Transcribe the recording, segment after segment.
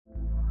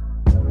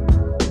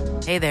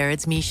Hey there,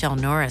 it's Michelle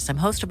Norris. I'm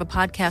host of a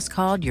podcast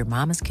called Your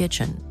Mama's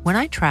Kitchen. When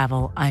I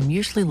travel, I'm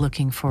usually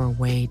looking for a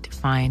way to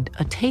find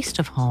a taste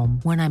of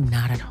home when I'm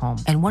not at home.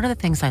 And one of the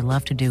things I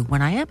love to do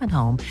when I am at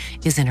home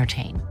is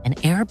entertain. And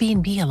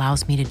Airbnb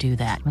allows me to do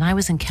that. When I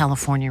was in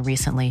California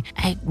recently,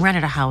 I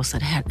rented a house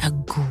that had a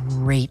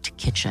great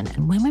kitchen.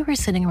 And when we were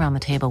sitting around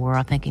the table, we were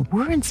all thinking,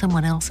 we're in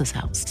someone else's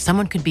house.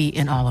 Someone could be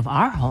in all of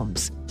our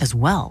homes as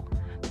well.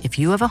 If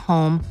you have a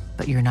home,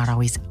 but you're not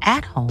always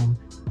at home,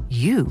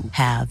 you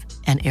have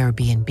an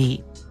Airbnb.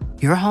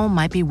 Your home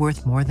might be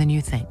worth more than you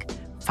think.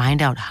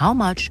 Find out how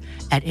much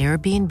at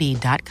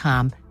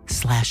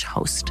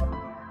airbnb.com/host.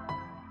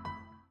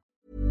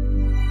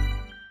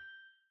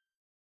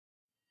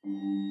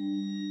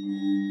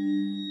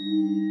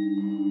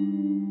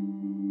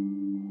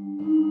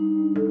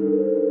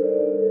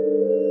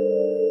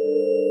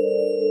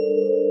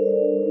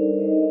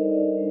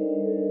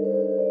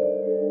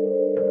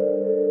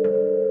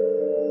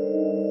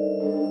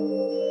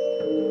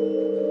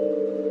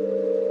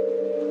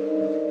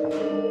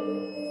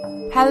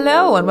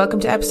 Hello and welcome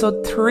to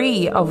episode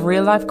 3 of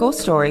Real Life Ghost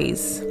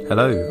Stories.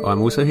 Hello,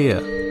 I'm also here.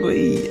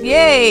 Whee.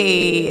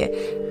 Yay!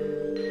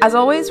 As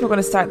always, we're going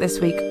to start this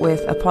week with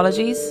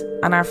apologies,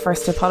 and our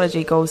first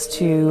apology goes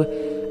to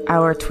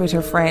our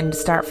Twitter friend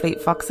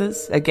Starfleet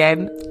Foxes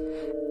again.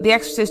 The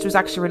Exorcist was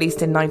actually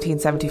released in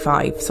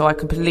 1975, so I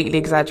completely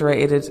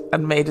exaggerated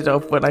and made it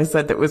up when I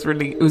said that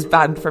it was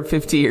banned for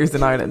 50 years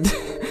in Ireland.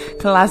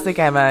 Classic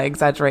Emma,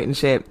 exaggerating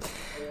shit.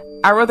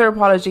 Our other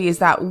apology is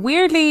that,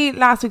 weirdly,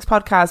 last week's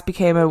podcast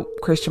became a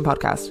Christian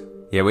podcast.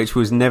 Yeah, which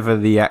was never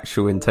the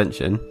actual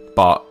intention,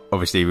 but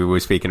obviously we were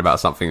speaking about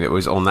something that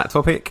was on that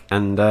topic,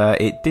 and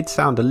it did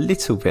sound a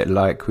little bit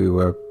like we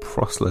were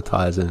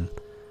proselytising,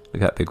 look at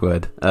that big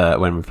word,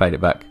 when we played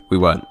it back. We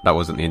weren't. That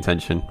wasn't the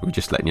intention. We were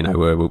just letting you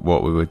know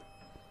what we were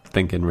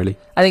thinking, really.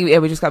 I think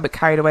we just got a bit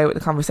carried away with the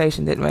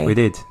conversation, didn't we? We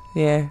did.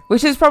 Yeah,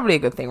 which is probably a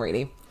good thing,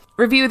 really.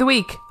 Review of the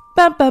week.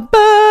 Bum, bum,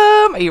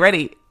 bum. Are you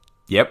ready?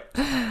 Yep.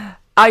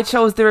 I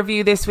chose the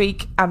review this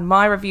week, and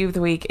my review of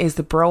the week is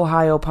the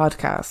Brohio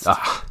podcast.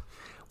 Ah,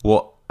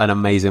 what an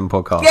amazing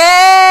podcast.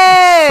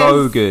 Yes!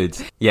 So good.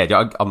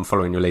 Yeah, I'm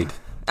following your lead.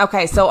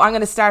 Okay, so I'm going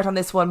to start on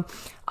this one.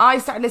 I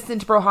started listening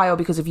to Brohio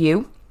because of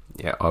you.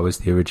 Yeah, I was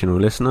the original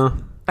listener.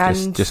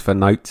 And just for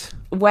note.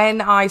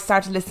 When I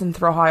started listening to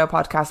the Brohio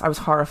podcast, I was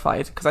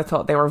horrified because I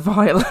thought they were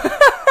vile.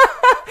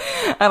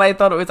 And I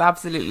thought it was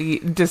absolutely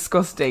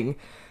disgusting.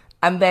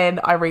 And then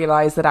I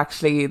realised that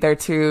actually they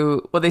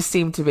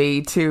seem to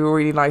be two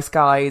really nice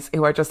guys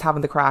who are just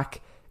having the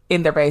crack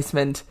in their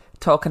basement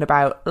talking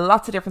about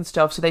lots of different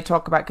stuff. So they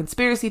talk about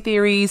conspiracy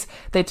theories,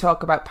 they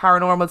talk about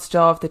paranormal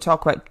stuff, they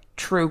talk about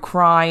true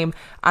crime,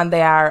 and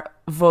they are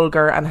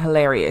vulgar and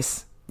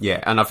hilarious.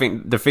 Yeah, and I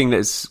think the thing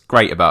that's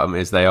great about them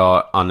is they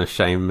are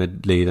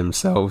unashamedly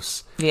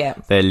themselves. Yeah.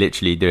 They're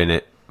literally doing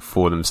it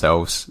for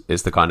themselves.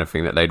 Is the kind of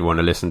thing that they'd want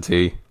to listen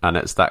to, and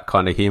it's that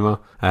kind of humour.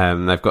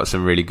 They've got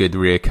some really good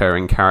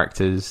reoccurring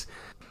characters.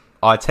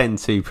 I tend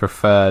to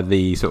prefer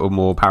the sort of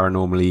more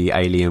paranormally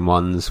alien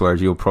ones,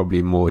 whereas you're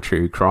probably more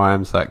true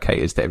crime, so that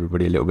caters to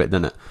everybody a little bit,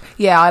 doesn't it?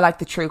 Yeah, I like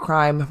the true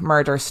crime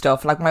murder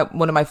stuff. Like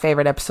one of my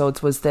favourite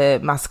episodes was the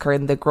massacre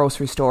in the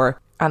grocery store,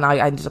 and I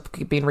ended up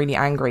being really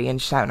angry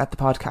and shouting at the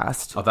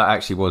podcast. Oh, that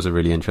actually was a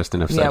really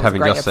interesting episode. Yeah,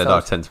 having just episode. said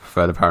I tend to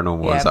prefer the paranormal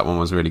ones, that one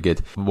was really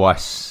good.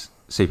 Weiss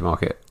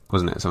Supermarket,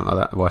 wasn't it? Something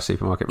like that. Weiss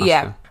Supermarket Massacre.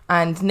 Yeah.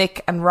 And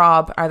Nick and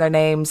Rob are their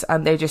names,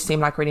 and they just seem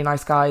like really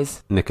nice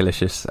guys.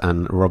 Nicolicious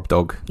and Rob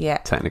Dog. Yeah.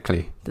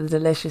 Technically. The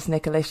delicious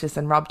Nicolicious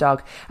and Rob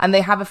Dog. And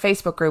they have a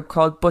Facebook group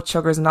called Butt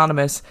Suggers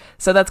Anonymous.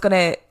 So that's going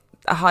to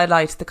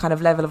highlight the kind of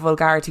level of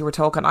vulgarity we're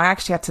talking. I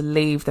actually had to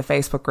leave the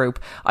Facebook group.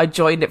 I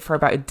joined it for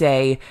about a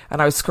day,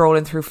 and I was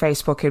scrolling through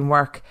Facebook in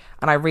work,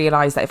 and I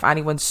realised that if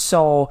anyone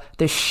saw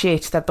the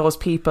shit that those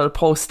people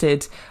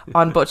posted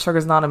on Butt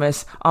Suggers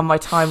Anonymous on my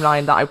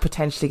timeline, that I'd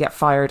potentially get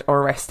fired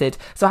or arrested.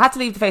 So I had to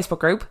leave the Facebook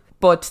group,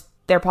 but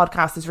their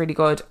podcast is really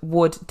good.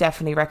 Would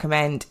definitely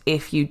recommend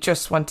if you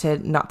just want to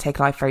not take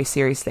life very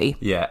seriously.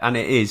 Yeah, and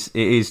it is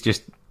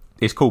just,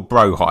 it's called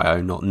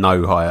Brohio, not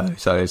No-hio.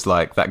 So it's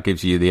like, that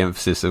gives you the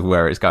emphasis of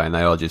where it's going.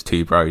 They are just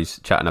two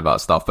bros chatting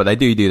about stuff, but they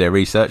do their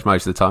research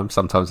most of the time.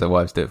 Sometimes their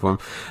wives do it for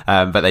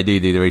them. But they do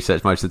the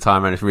research most of the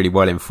time, and it's really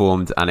well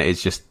informed, and it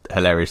is just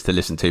hilarious to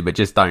listen to. But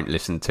just don't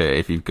listen to it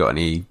if you've got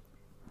any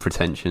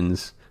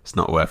pretensions. It's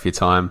not worth your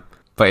time,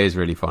 but it is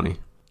really funny.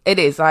 It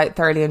is. I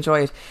thoroughly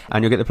enjoy it.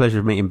 And you'll get the pleasure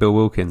of meeting Bill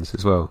Wilkins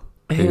as well.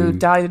 Who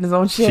died in his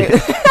own shit.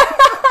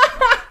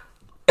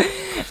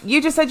 You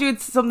just said you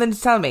had something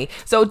to tell me.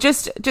 So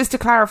just to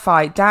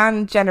clarify,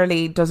 Dan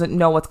generally doesn't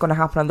know what's going to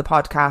happen on the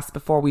podcast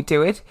before we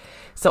do it.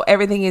 So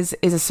everything is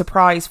a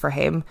surprise for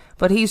him.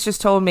 But he's just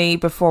told me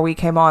before we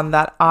came on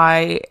that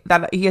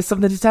he has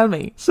something to tell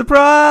me.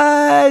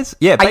 Surprise!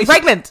 Yeah, are you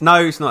pregnant?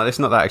 No, it's not. It's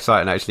not that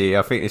exciting, actually.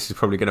 I think this is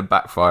probably going to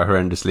backfire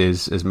horrendously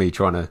as me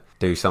trying to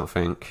do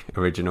something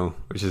original,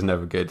 which is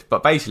never good.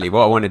 But basically,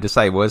 what I wanted to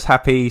say was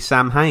happy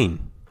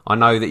Samhain. I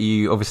know that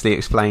you obviously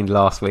explained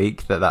last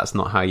week that that's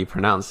not how you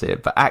pronounce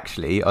it, but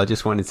actually, I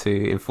just wanted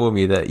to inform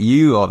you that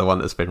you are the one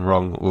that's been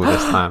wrong all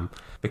this time.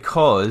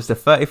 Because the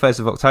 31st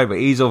of October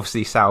is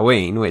obviously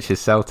Samhain, which is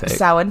Celtic.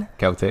 Samhain.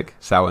 Celtic.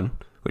 Samhain,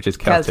 which is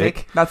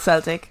Celtic. Not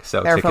Celtic.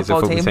 Celtic is a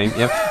football team.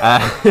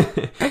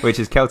 Yep. Which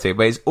is Celtic.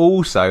 But it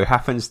also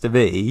happens to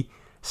be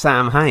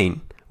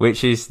Samhain,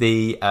 which is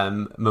the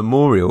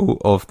memorial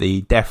of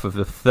the death of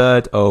the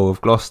 3rd Earl of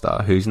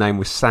Gloucester, whose name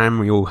was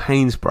Samuel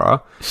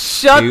Hainsborough.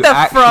 Shut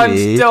the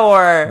front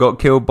door! Got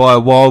killed by a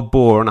wild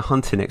boar on a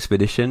hunting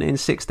expedition in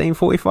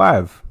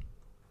 1645.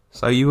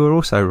 So you were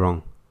also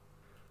wrong.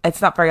 It's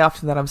not very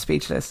often that I'm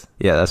speechless.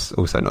 Yeah, that's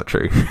also not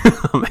true.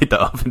 I made that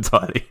up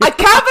entirely. I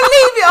can't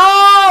believe it!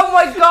 Oh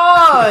my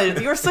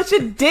god! You're such a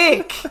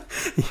dick!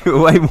 You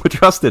were way more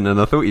trusting than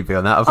I thought you'd be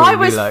on that. I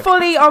was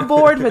fully on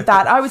board with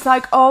that. I was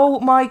like, oh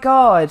my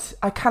god,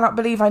 I cannot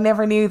believe I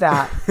never knew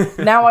that.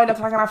 Now I look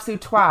like an absolute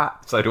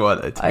twat. So do I,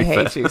 though. I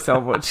hate you so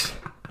much.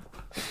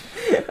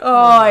 Oh,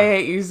 I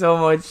hate you so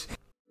much.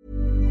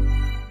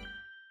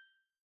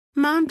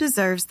 Mom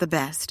deserves the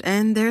best,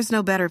 and there's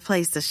no better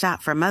place to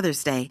shop for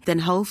Mother's Day than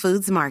Whole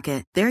Foods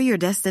Market. They're your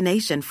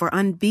destination for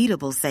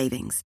unbeatable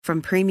savings,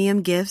 from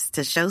premium gifts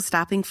to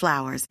show-stopping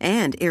flowers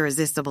and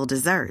irresistible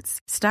desserts.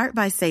 Start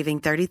by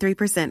saving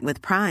 33%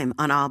 with Prime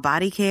on all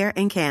body care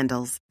and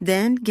candles.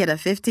 Then get a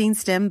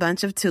 15-stem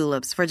bunch of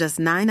tulips for just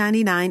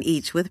 $9.99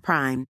 each with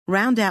Prime.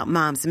 Round out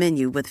Mom's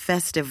menu with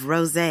festive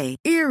rosé,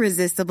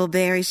 irresistible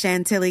berry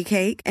chantilly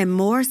cake, and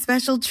more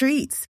special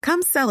treats.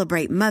 Come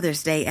celebrate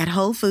Mother's Day at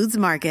Whole Foods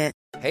Market.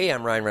 Hey,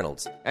 I'm Ryan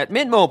Reynolds. At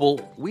Mint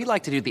Mobile, we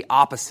like to do the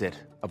opposite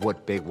of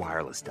what Big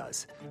Wireless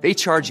does. They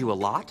charge you a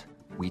lot,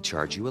 we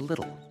charge you a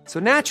little.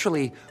 So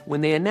naturally, when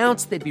they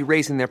announced they'd be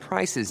raising their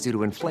prices due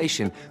to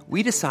inflation,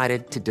 we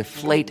decided to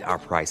deflate our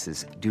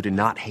prices due to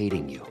not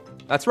hating you.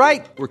 That's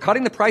right. We're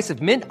cutting the price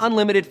of Mint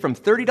Unlimited from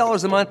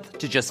 $30 a month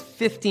to just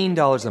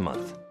 $15 a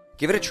month.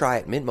 Give it a try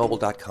at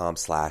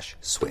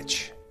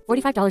mintmobile.com/switch.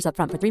 $45 up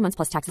front for 3 months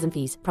plus taxes and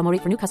fees. Promo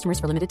rate for new customers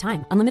for limited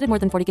time. Unlimited more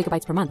than 40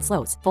 gigabytes per month.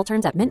 Slows full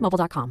terms at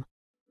mintmobile.com.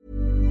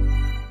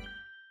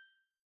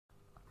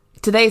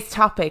 Today's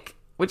topic,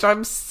 which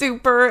I'm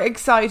super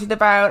excited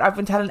about. I've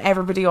been telling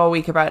everybody all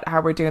week about how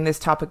we're doing this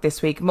topic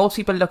this week. Most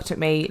people looked at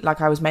me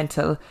like I was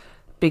mental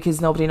because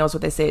nobody knows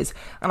what this is.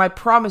 And I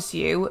promise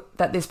you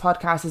that this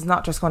podcast is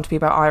not just going to be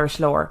about Irish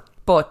lore,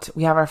 but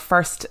we have our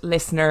first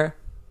listener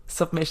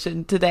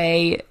submission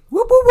today,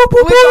 which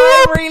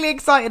I'm really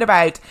excited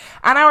about.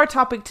 And our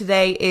topic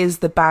today is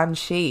the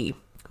Banshee.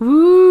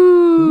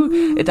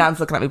 Woo! Dan's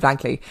looking at me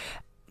blankly.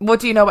 What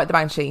do you know about the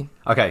Banshee?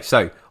 Okay,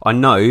 so I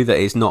know that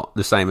it's not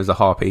the same as a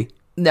harpy.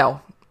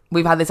 No.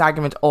 We've had this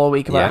argument all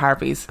week about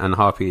harpies. And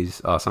harpies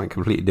are something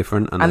completely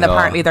different. And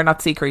apparently they're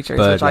not sea creatures,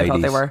 which I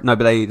thought they were. No,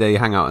 but they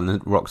hang out in the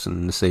rocks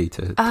and the sea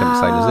to tempt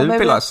sailors. They're a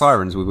bit like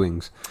sirens with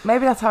wings.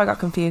 Maybe that's how I got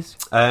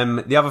confused.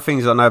 The other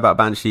things I know about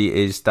Banshee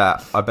is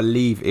that I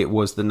believe it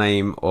was the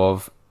name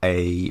of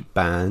a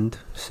band,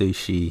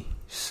 Sushi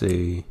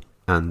Sue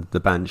and the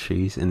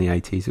Banshees in the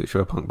 80s, which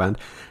were a punk band.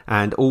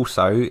 And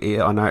also,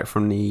 I know it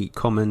from the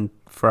common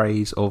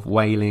phrase of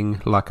wailing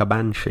like a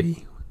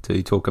banshee,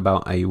 to talk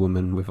about a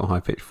woman with a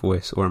high-pitched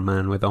voice or a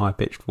man with a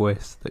high-pitched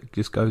voice that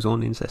just goes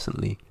on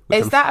incessantly.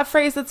 Is that a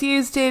phrase that's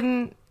used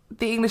in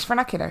the English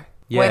vernacular?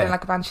 Yeah. Wailing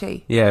like a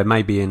banshee? Yeah,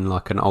 maybe in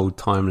like an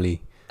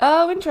old-timely...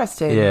 Oh,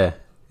 interesting. Yeah,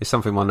 it's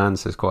something my nan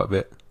says quite a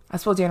bit. I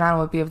suppose your nan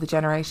would be of the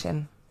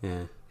generation.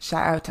 Yeah.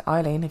 Shout out to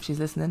Eileen if she's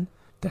listening.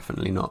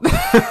 Definitely not.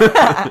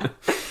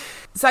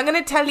 So I'm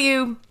going to tell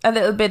you a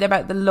little bit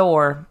about the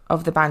lore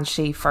of the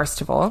Banshee,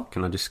 first of all.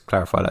 Can I just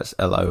clarify that's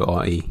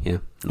Lore, yeah?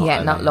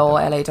 Not law,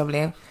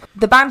 Law.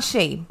 The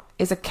Banshee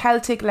is a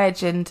Celtic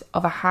legend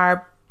of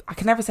I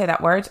can never say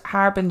that word,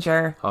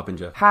 harbinger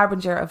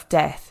of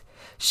death.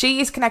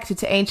 She is connected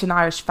to ancient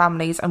Irish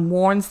families and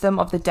warns them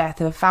of the death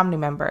of a family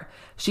member.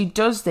 She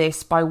does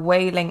this by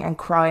wailing and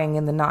crying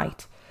in the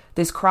night.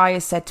 This cry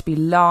is said to be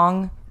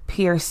long,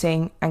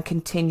 piercing and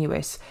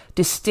continuous,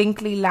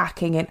 distinctly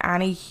lacking in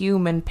any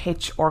human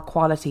pitch or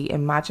quality.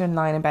 Imagine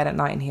lying in bed at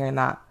night and hearing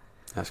that.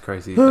 That's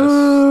crazy.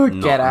 That's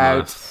Get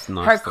out.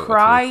 Nice Her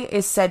cry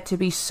is said to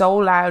be so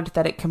loud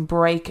that it can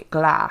break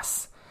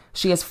glass.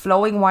 She has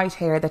flowing white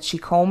hair that she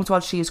combs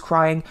while she is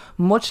crying,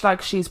 much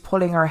like she is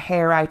pulling her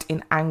hair out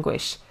in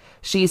anguish.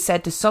 She is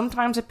said to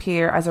sometimes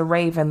appear as a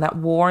raven that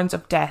warns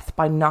of death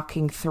by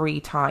knocking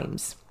 3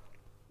 times.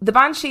 The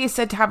Banshee is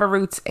said to have her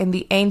roots in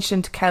the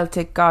ancient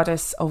Celtic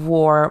goddess of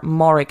war,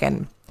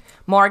 Morrigan.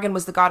 Morrigan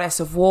was the goddess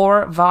of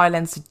war,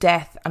 violence,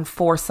 death and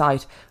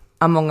foresight,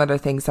 among other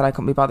things that I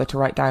couldn't be bothered to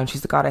write down.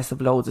 She's the goddess of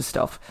loads of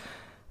stuff.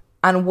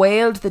 And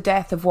wailed the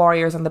death of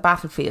warriors on the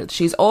battlefield.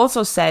 She's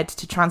also said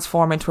to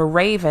transform into a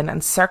raven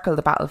and circle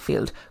the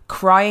battlefield,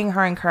 crying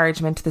her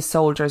encouragement to the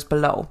soldiers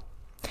below.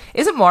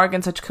 Isn't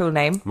Morrigan such a cool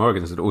name?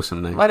 Morrigan's an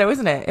awesome name. I know,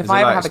 isn't it? If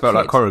I ever have a kid. It's spelled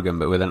like Corrigan,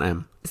 but with an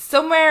M.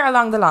 Somewhere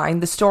along the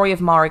line, the story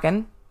of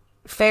Morrigan,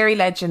 fairy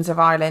legends of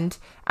Ireland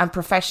and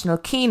professional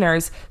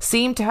keeners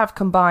seem to have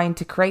combined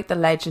to create the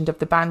legend of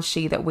the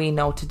Banshee that we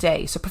know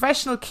today. So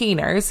professional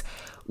keeners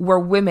were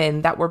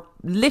women that were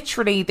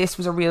literally, this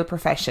was a real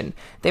profession.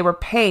 They were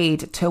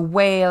paid to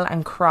wail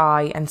and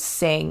cry and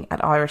sing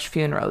at Irish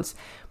funerals,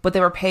 but they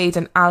were paid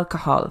in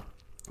alcohol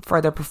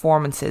for their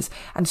performances.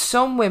 And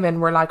some women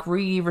were like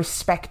really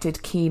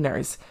respected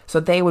keeners, so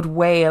they would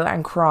wail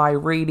and cry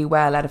really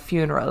well at a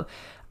funeral.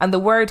 And the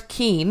word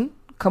keen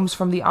comes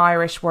from the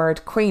Irish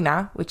word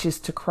cuina, which is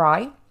to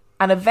cry.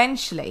 And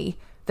eventually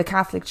the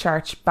Catholic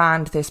Church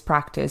banned this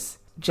practice.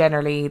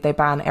 Generally, they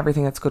ban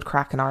everything that's good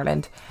crack in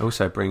Ireland.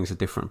 Also brings a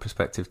different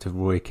perspective to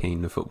Roy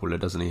Keane, the footballer,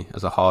 doesn't he?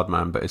 As a hard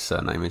man, but his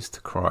surname is to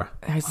cry.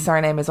 His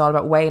surname is all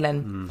about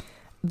wailing.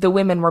 The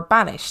women were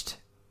banished,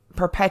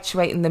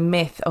 perpetuating the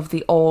myth of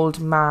the old,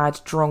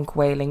 mad, drunk,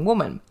 wailing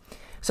woman.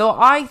 So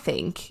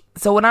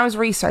when I was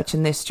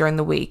researching this during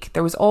the week,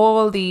 there was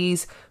all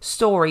these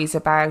stories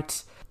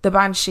about the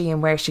Banshee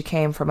and where she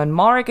came from. And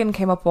Morrigan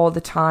came up all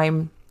the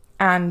time,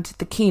 and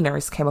the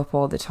Keeners came up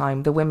all the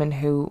time, the women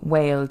who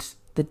wailed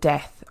the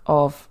death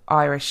of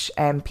Irish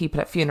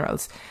people at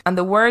funerals. And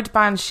the word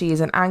Banshee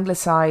is an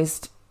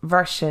anglicised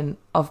version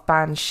of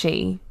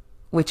Banshee,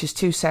 which is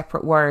two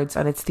separate words,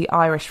 and it's the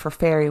Irish for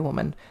fairy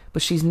woman,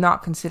 but she's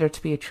not considered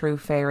to be a true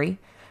fairy.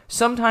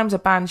 Sometimes a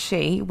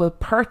Banshee will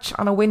perch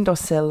on a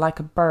windowsill like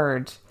a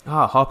bird.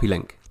 Harpy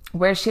Link.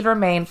 Where she'll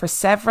remain for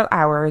several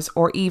hours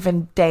or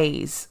even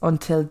days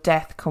until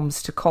death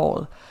comes to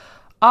call.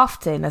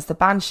 Often, as the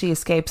Banshee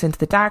escapes into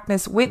the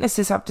darkness,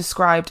 witnesses have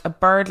described a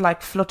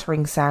bird-like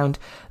fluttering sound.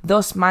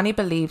 Thus, many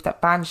believe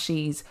that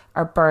Banshees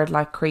are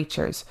bird-like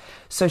creatures.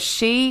 So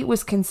she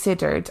was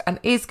considered, and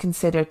is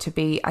considered, to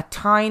be a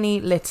tiny,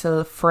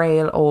 little,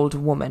 frail old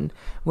woman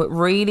with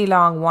really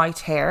long white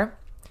hair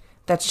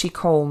that she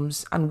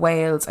combs and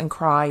wails and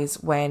cries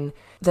when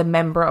the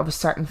member of a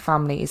certain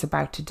family is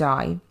about to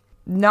die.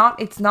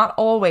 It's not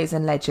always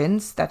in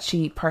legends that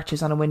she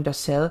perches on a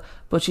windowsill,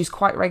 but she's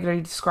quite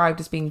regularly described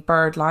as being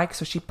bird-like,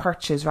 so she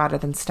perches rather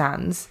than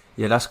stands.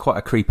 Yeah, that's quite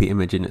a creepy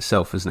image in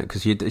itself, isn't it?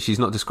 Because she's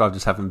not described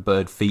as having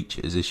bird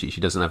features, is she? She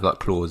doesn't have like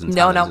claws and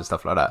talons and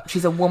stuff like that.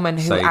 She's a woman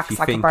who acts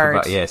like a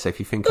bird. So if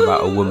you think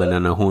about a woman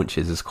and her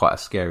haunches, it's quite a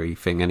scary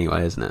thing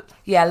anyway, isn't it?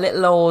 Yeah,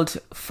 little old,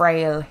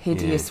 frail,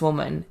 hideous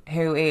woman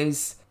who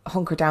is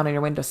hunkered down on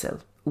your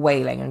windowsill,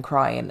 wailing and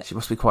crying. She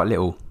must be quite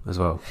little as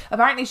well.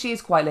 Apparently she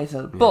is quite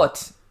little,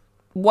 but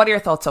what are your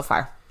thoughts so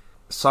far?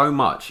 So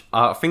much.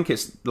 I think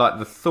it's like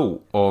the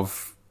thought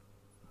of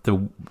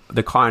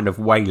the kind of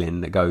wailing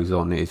that goes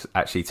on is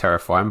actually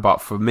terrifying. But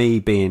for me,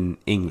 being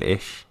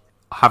English,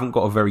 I haven't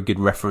got a very good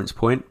reference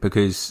point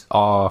because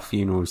our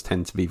funerals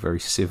tend to be very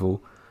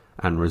civil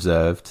and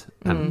reserved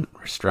and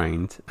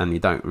restrained, and you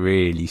don't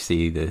really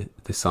see the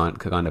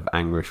kind of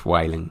anguish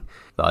wailing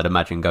that I'd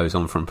imagine goes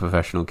on from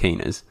professional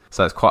keeners.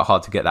 So it's quite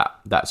hard to get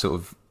that sort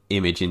of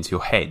image into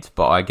your head.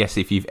 But I guess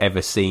if you've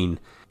ever seen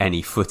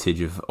any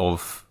footage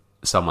of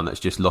someone that's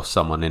just lost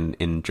someone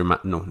in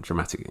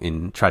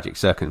tragic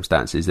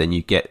circumstances, then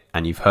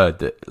you've heard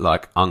that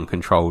like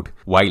uncontrolled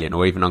wailing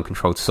or even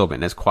uncontrolled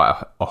sobbing, there's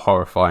quite a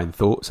horrifying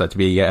thought. So to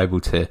be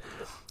able to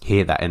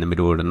hear that in the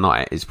middle of the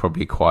night is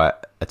probably quite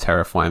a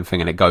terrifying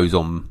thing, and it goes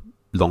on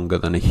longer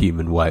than a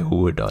human wail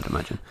would, I'd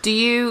imagine. Do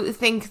you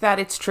think that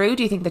it's true?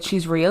 Do you think that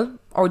she's real?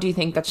 Or do you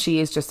think that she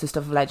is just a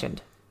stuff of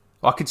legend?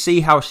 I could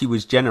see how she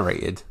was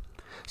generated.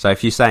 So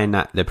if you're saying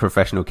that the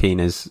professional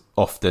keeners,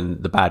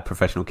 often the bad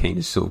professional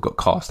keeners sort of got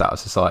cast out of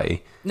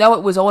society. No,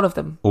 it was all of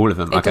them. All of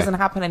them, It doesn't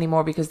happen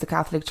anymore because the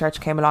Catholic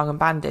Church came along and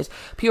banned it,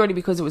 purely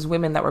because it was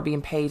women that were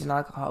being paid in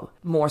alcohol,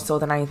 more so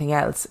than anything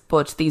else.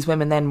 But these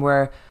women then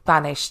were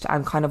banished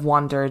and kind of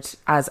wandered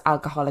as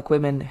alcoholic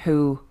women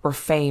who were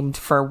famed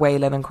for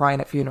wailing and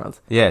crying at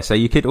funerals. Yeah, so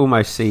you could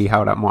almost see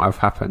how that might have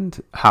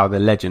happened, how the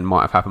legend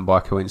might have happened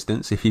by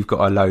coincidence. If you've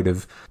got a load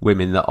of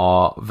women that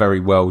are very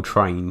well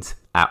trained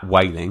at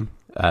wailing,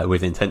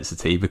 with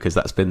intensity, because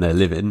that's been their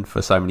living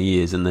for so many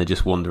years, and they're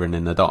just wandering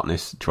in the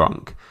darkness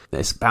drunk.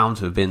 There's bound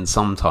to have been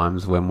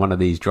sometimes when one of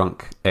these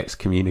drunk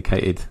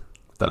excommunicated,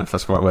 don't know if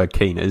that's the right word,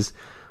 keeners,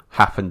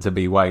 happened to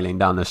be wailing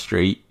down the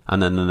street,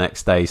 and then the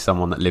next day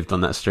someone that lived on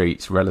that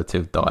street's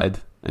relative died,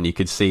 and you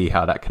could see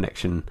how that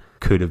connection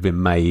could have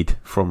been made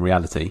from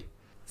reality.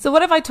 So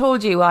what if I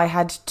told you I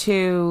had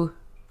two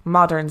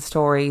modern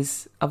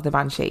stories of the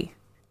Banshee?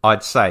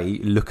 I'd say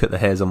look at the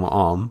hairs on my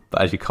arm,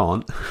 but as you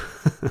can't.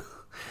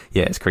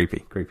 Yeah, it's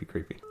creepy.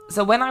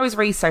 So when I was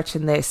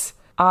researching this,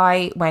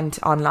 I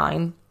went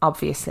online,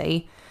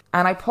 obviously,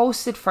 and I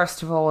posted,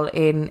 first of all,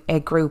 in a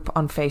group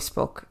on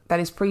Facebook that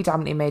is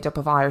predominantly made up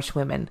of Irish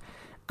women.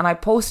 And I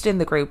posted in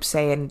the group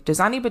saying, does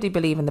anybody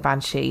believe in the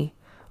Banshee?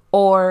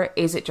 Or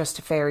is it just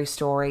a fairy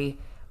story?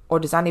 Or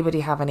does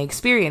anybody have any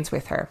experience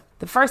with her?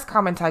 The first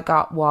comment I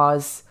got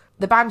was,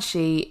 the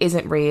Banshee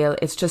isn't real,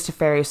 it's just a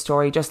fairy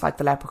story, just like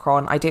the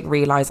leprechaun. I didn't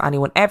realise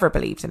anyone ever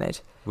believed in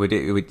it.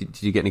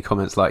 Did you get any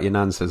comments like your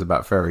nan says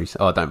about fairies?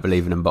 Oh, I don't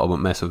believe in them, but I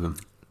won't mess with them.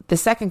 The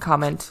second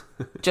comment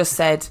just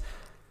said,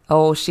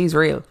 oh, she's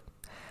real.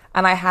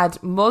 And I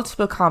had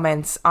multiple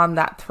comments on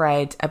that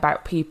thread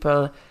about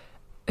people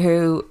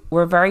who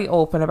were very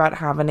open about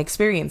having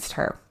experienced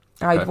her.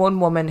 I had one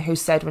woman who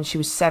said when she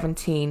was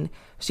 17,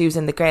 she was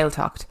in the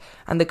Gaeltacht.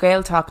 And the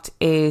Gaeltacht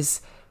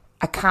is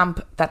a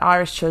camp that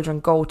Irish children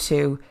go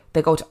to.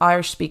 They go to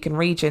Irish-speaking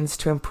regions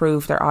to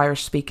improve their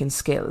Irish-speaking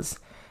skills.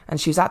 And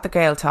she was at the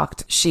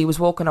Gaeltacht. She was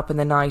woken up in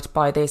the night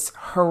by this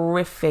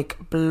horrific,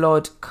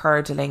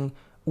 blood-curdling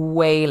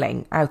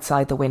wailing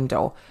outside the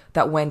window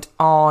that went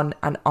on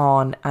and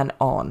on and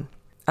on.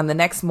 And the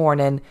next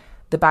morning,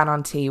 the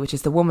Banshee, which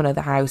is the woman of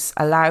the house,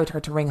 allowed her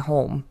to ring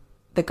home.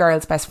 The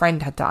girl's best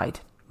friend had died.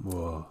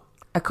 Whoa.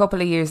 A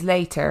couple of years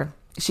later,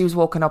 she was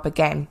woken up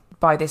again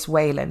by this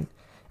wailing,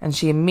 and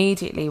she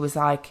immediately was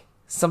like,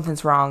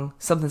 something's wrong,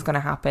 something's going to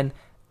happen,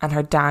 and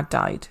her dad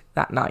died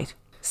that night.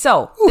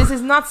 So, this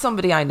is not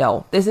somebody I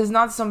know. This is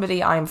not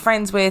somebody I'm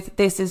friends with.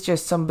 This is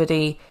just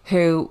somebody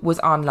who was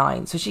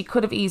online. So she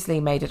could have easily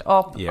made it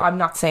up. Yeah. I'm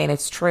not saying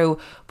it's true,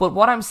 but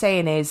what I'm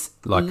saying is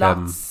Like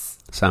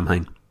Sam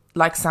Hain.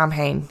 Like Sam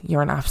Hain,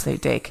 you're an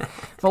absolute dick.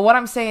 But what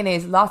I'm saying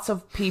is lots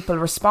of people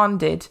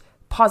responded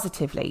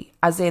positively,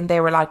 as in they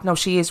were like, no,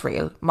 she is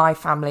real. My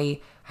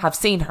family have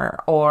seen her,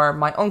 or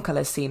my uncle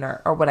has seen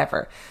her, or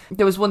whatever.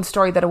 There was one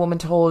story that a woman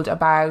told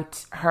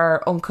about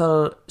her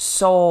uncle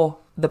saw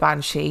the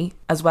Banshee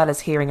as well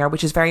as hearing her,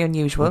 which is very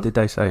unusual. What did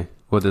they say?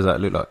 What does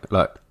that look like?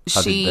 Like,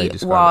 how did they she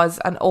describe was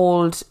it? an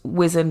old,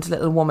 wizened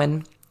little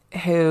woman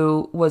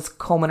who was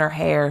combing her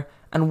hair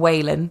and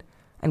wailing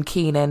and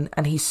keening,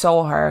 and he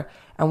saw her,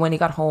 and when he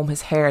got home,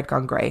 his hair had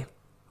gone grey.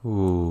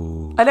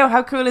 Ooh. I know,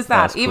 how cool is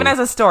that? That's Even cool. as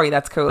a story,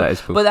 that's cool. That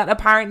is cool. But that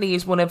apparently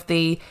is one of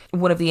the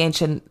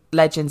ancient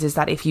legends, is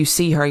that if you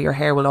see her, your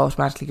hair will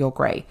automatically go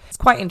grey. It's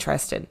quite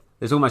interesting.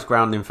 There's almost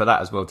grounding for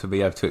that as well, to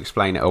be able to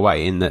explain it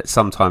away, in that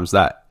sometimes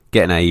that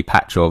getting a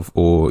patch of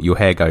or your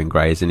hair going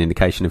grey is an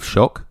indication of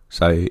shock.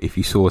 So if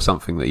you saw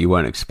something that you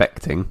weren't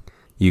expecting,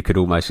 you could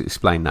almost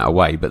explain that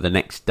away, but the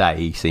next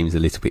day seems a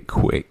little bit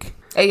quick.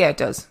 Yeah, it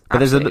does.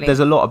 But Absolutely. there's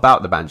a lot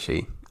about the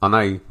Banshee. I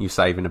know you're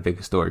saving a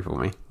bigger story for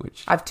me,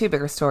 which... I have two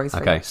bigger stories for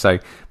you. Okay, so,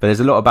 but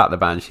there's a lot about the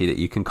Banshee that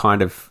you can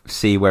kind of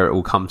see where it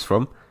all comes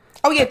from.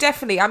 Oh yeah,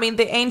 definitely. I mean,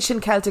 the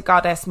ancient Celtic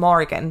goddess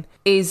Morrigan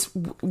is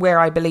where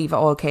I believe it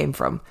all came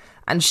from.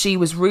 And she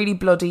was really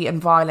bloody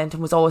and violent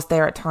and was always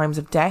there at times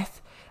of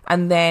death.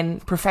 And then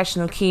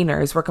professional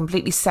keeners were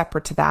completely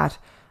separate to that.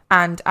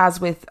 And as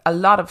with a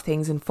lot of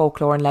things in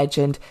folklore and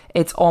legend,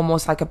 it's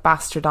almost like a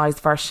bastardized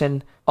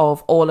version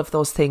of all of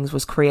those things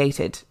was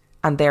created.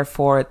 And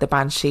therefore the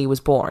Banshee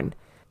was born.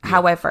 Yeah.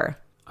 However,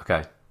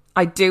 okay,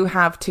 I do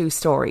have two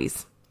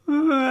stories.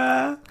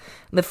 The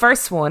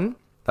first one...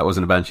 That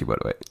wasn't a Banshee, by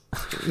the way.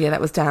 Yeah,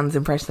 that was Dan's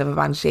impression of a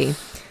Banshee.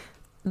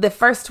 The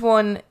first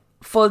one,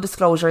 full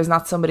disclosure, is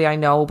not somebody I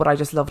know, but I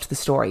just loved the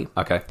story.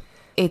 Okay.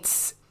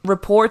 It's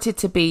reported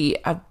to be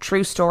a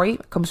true story.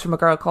 It comes from a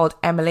girl called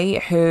Emily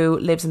who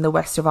lives in the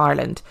west of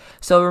Ireland.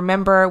 So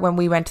remember when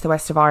we went to the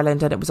west of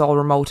Ireland and it was all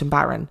remote and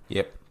barren?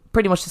 Yep.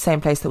 Pretty much the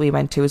same place that we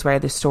went to is where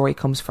this story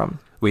comes from.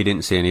 We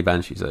didn't see any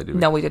Banshees though, did we?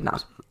 No, we did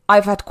not.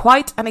 I've had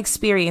quite an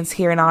experience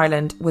here in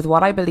Ireland with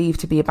what I believe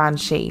to be a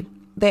Banshee.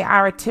 They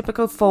are a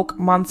typical folk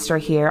monster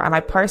here, and I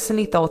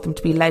personally thought them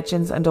to be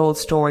legends and old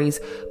stories,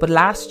 but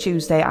last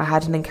Tuesday I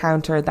had an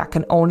encounter that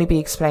can only be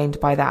explained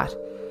by that.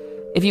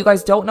 If you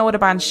guys don't know what a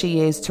Banshee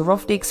is, to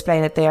roughly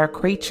explain it, they are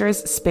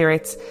creatures,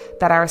 spirits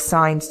that are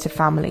assigned to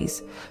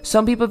families.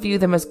 Some people view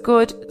them as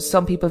good,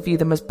 some people view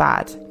them as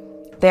bad.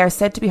 They are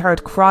said to be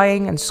heard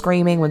crying and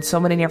screaming when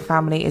someone in your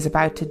family is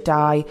about to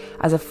die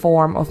as a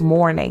form of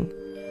mourning.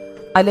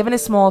 I live in a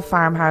small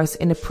farmhouse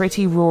in a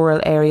pretty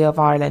rural area of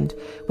Ireland,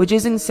 which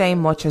isn't saying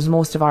much as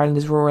most of Ireland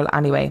is rural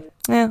anyway.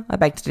 I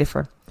beg to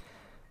differ.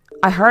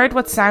 I heard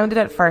what sounded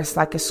at first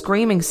like a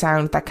screaming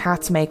sound that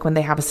cats make when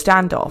they have a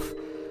standoff,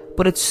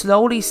 but it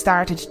slowly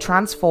started to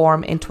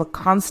transform into a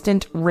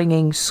constant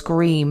ringing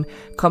scream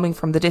coming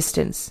from the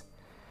distance.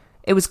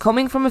 It was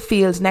coming from a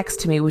field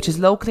next to me, which is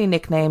locally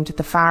nicknamed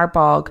the Far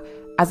Bog,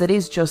 as it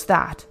is just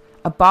that,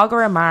 a bog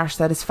or a marsh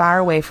that is far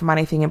away from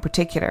anything in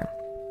particular.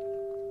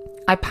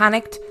 I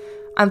panicked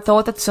and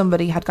thought that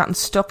somebody had gotten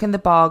stuck in the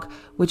bog,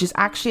 which is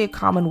actually a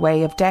common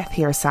way of death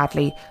here,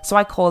 sadly, so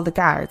I called the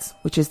guards,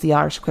 which is the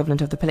Irish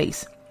equivalent of the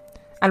police,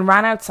 and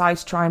ran outside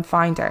to try and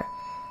find her.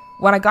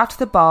 When I got to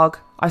the bog,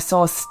 I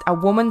saw a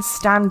woman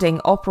standing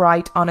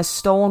upright on a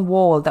stone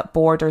wall that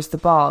borders the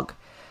bog.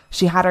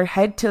 She had her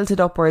head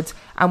tilted upwards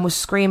and was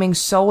screaming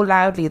so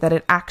loudly that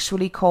it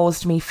actually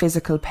caused me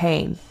physical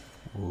pain.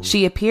 Ooh.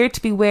 She appeared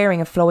to be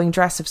wearing a flowing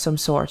dress of some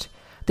sort.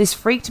 This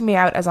freaked me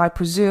out as I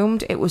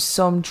presumed it was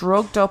some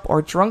drugged up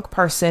or drunk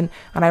person,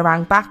 and I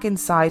ran back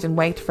inside and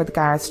waited for the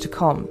guards to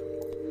come.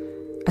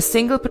 A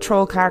single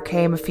patrol car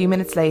came a few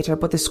minutes later,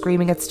 but the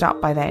screaming had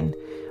stopped by then.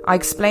 I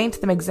explained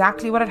to them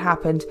exactly what had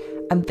happened,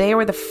 and they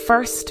were the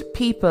first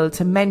people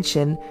to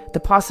mention the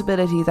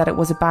possibility that it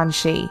was a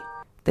Banshee.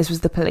 This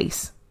was the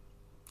police.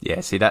 Yeah,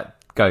 see, that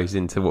goes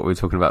into what we were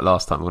talking about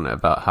last time, wasn't it?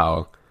 About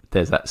how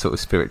there's that sort of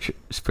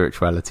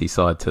spirituality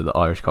side to the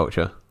Irish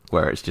culture,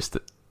 where it's just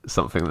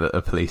something that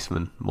a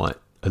policeman might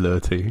allure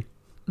to.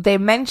 They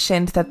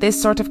mentioned that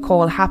this sort of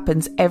call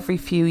happens every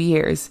few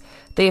years.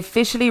 They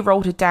officially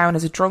wrote it down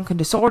as a drunken,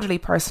 disorderly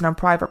person on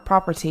private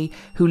property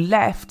who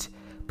left,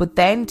 but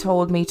then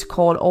told me to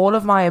call all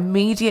of my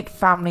immediate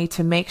family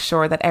to make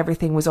sure that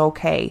everything was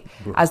okay,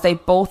 as they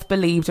both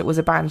believed it was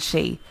a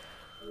banshee.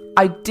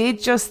 I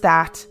did just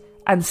that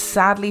and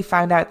sadly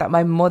found out that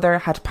my mother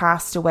had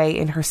passed away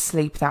in her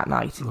sleep that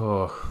night.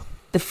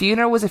 The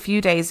funeral was a few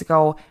days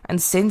ago,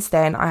 and since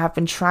then I have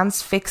been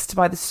transfixed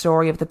by the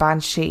story of the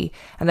Banshee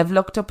and have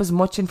looked up as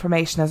much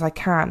information as I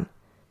can.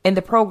 In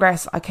the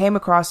progress, I came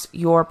across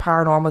your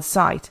paranormal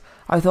site.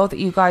 I thought that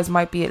you guys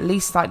might be at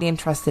least slightly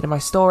interested in my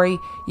story.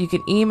 You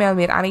can email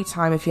me at any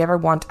time if you ever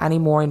want any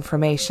more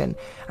information.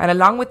 And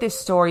along with this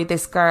story,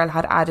 this girl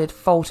had added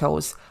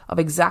photos of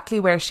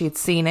exactly where she had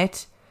seen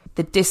it,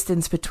 the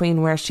distance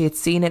between where she had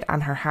seen it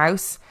and her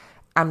house,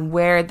 and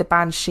where the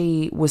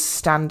Banshee was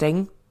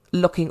standing,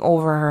 looking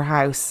over her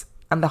house,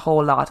 and the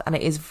whole lot. And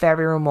it is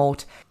very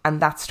remote,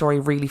 and that story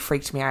really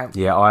freaked me out.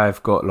 Yeah,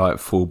 I've got like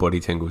full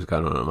body tingles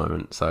going on at the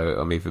moment, so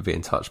I'm either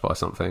being touched by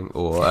something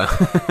or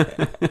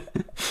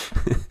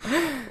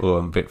or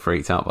I'm a bit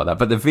freaked out by that.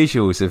 But the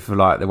visuals of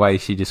like the way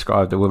she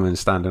described the woman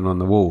standing on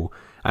the wall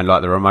and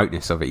like the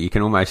remoteness of it, you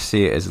can almost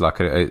see it as like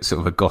a sort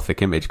of a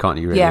gothic image, can't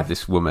you, really, of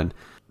this woman?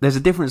 There's a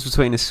difference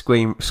between a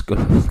scream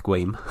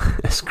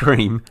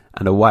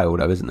and a wail,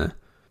 though, isn't there?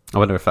 I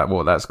wonder if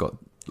that's got,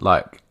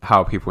 like,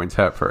 how people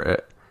interpret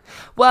it.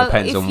 Well,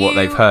 depends on what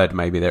they've heard,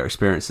 maybe their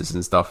experiences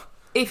and stuff.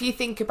 If you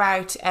think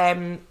about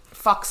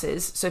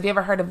foxes, so have you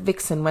ever heard of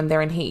vixen when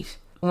they're in heat?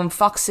 When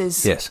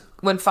foxes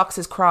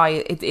cry,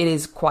 it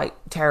is quite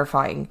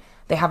terrifying.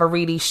 They have a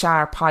really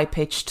sharp,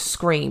 high-pitched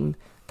scream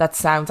that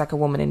sounds like a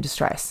woman in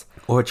distress.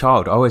 Or a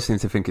child. I always seem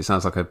to think it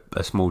sounds like a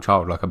small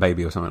child, like a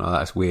baby or something like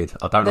that. It's weird.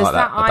 I don't like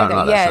that. I don't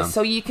like that sound.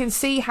 So you can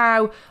see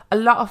how a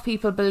lot of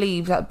people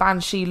believe that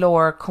Banshee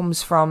lore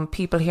comes from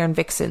people hearing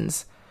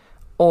vixens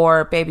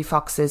or baby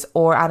foxes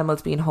or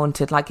animals being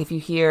hunted. Like if you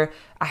hear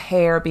a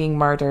hare being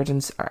murdered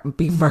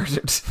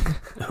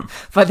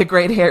by the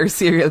great hare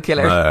serial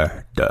killer.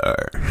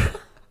 Murder.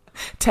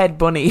 Ted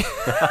Bunny.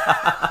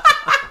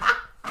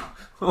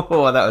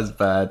 Oh, that was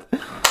bad.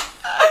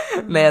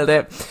 Nailed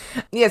it.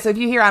 Yeah, so if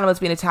you hear animals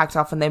being attacked,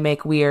 often they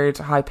make weird,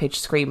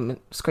 high-pitched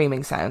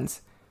screaming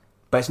sounds.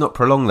 But it's not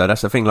prolonged, though.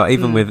 That's the thing. Like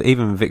even with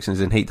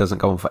Vixens in Heat doesn't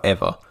go on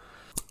forever.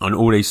 And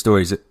all these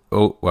stories,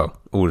 all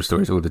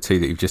the two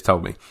that you've just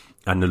told me,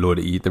 and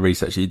the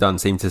research that you've done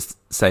seem to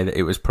say that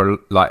it was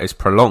it's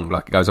prolonged,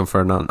 like it goes on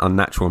for an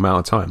unnatural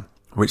amount of time,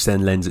 which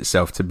then lends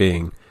itself to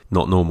being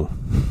not normal.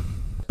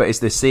 But it's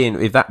the seeing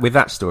with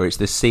that story. It's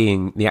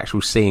the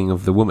actual seeing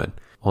of the woman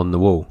on the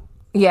wall.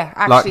 Yeah,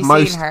 actually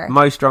like seeing her.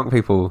 Most drunk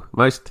people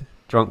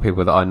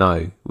that I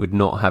know would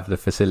not have the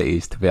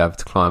facilities to be able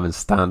to climb and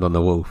stand on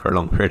the wall for a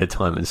long period of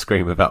time and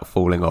scream without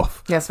falling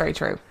off. Yes, very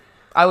true.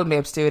 I wouldn't be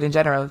able to do it in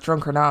general,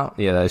 drunk or not.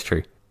 Yeah, that is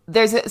true.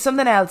 There's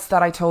something else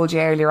that I told you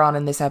earlier on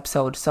in this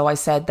episode. So I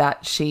said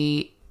that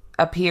she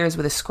appears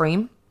with a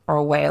scream or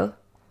a wail.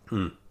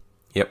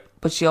 Yep.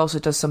 But she also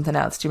does something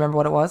else. Do you remember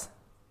what it was?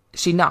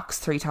 She knocks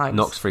 3 times.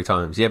 Knocks 3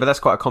 times. Yeah, but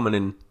that's quite common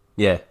in...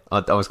 Yeah,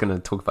 I was going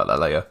to talk about that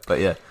later, but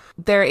yeah.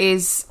 There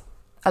is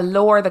a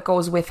lore that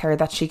goes with her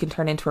that she can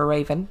turn into a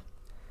raven.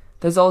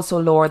 There's also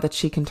lore that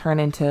she can turn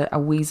into a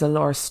weasel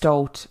or a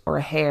stoat or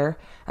a hare,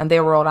 and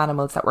they were all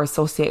animals that were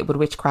associated with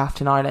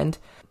witchcraft in Ireland.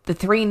 The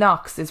 3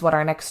 knocks is what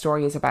our next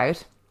story is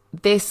about.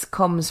 This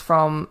comes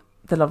from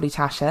the lovely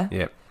Tasha.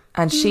 Yep.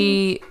 And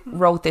she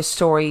wrote this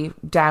story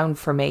down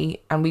for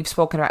me, and we've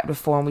spoken about it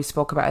before, and we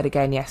spoke about it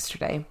again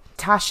yesterday.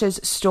 Tasha's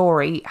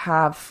family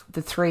have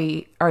the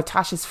 3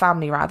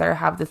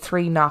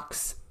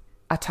 knocks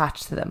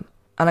attached to them.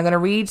 And I'm going to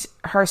read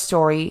her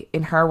story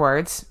in her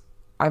words.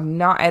 I've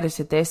not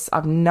edited this.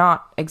 I've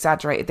not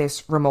exaggerated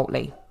this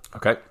remotely.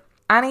 Okay.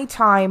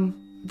 Anytime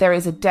there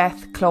is a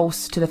death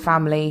close to the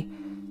family,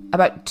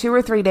 about 2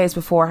 or 3 days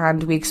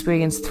beforehand, we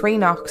experience 3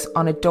 knocks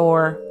on a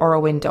door or a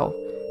window.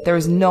 There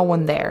is no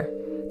one there.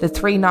 The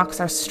 3 knocks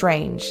are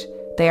strange.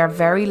 They are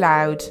very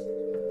loud.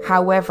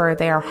 However,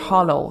 they are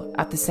hollow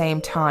at the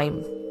same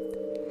time.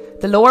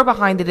 The lore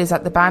behind it is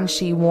that the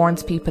Banshee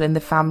warns people in the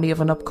family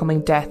of an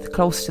upcoming death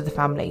close to the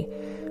family.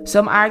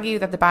 Some argue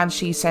that the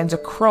Banshee sends a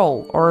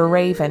crow or a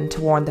raven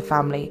to warn the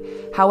family.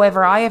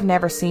 However, I have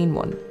never seen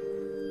one.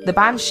 The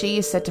Banshee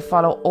is said to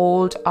follow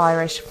old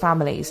Irish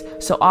families,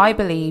 so I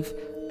believe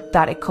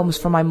that it comes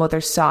from my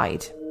mother's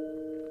side.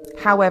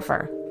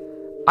 However,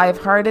 I have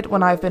heard it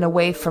when I've been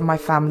away from my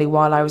family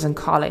while I was in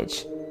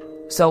college,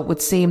 so it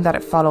would seem that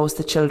it follows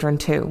the children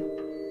too.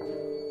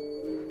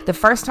 The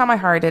first time I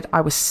heard it,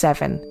 I was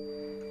 7.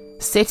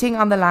 Sitting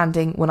on the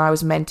landing when I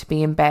was meant to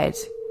be in bed.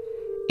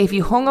 If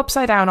you hung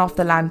upside down off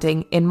the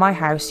landing in my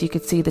house, you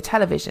could see the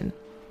television.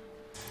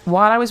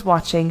 While I was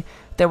watching,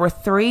 there were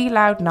 3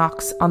 loud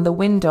knocks on the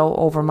window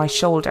over my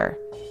shoulder.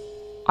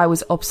 I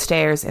was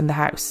upstairs in the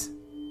house.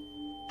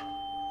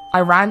 I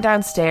ran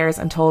downstairs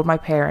and told my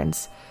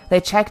parents. They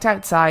checked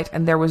outside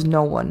and there was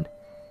no one.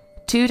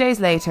 2 days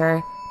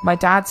later, my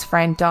dad's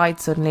friend died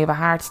suddenly of a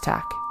heart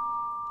attack.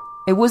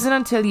 It wasn't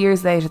until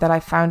years later that I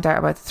found out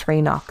about the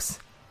 3 knocks.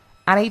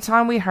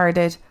 Anytime we heard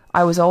it,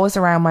 I was always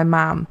around my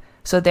mum,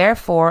 so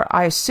therefore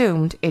I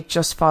assumed it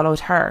just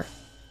followed her.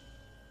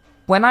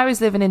 When I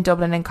was living in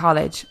Dublin in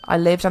college, I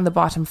lived on the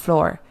bottom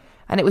floor,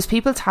 and it was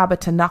people's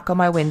habit to knock on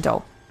my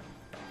window.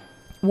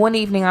 One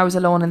evening I was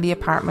alone in the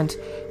apartment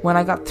when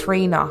I got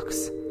 3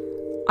 knocks.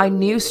 I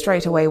knew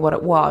straight away what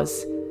it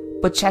was,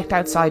 but checked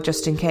outside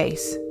just in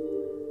case.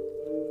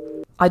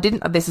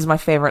 This is my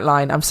favourite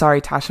line, I'm sorry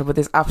Tasha, but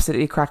this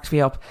absolutely cracked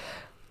me up.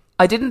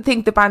 I didn't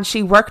think the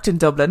Banshee worked in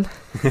Dublin,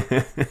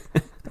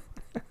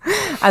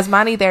 as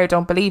many there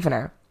don't believe in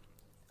her.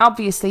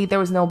 Obviously there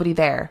was nobody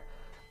there.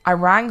 I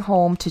rang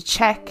home to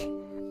check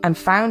and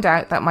found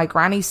out that my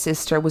granny's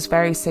sister was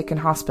very sick in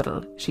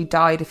hospital. She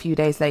died a few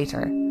days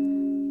later.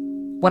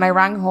 When I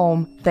rang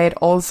home, they had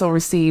also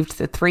received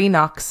the 3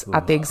 knocks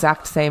at the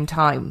exact same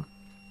time.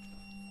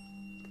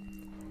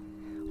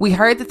 We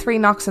heard the 3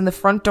 knocks on the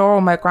front door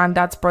when my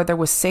granddad's brother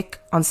was sick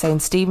on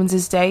St.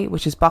 Stephen's Day,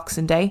 which is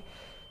Boxing Day.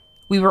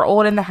 We were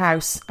all in the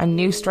house and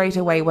knew straight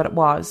away what it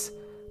was.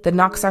 The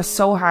knocks are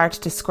so hard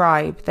to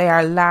describe. They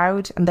are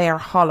loud and they are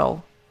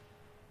hollow.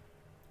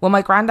 When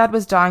my granddad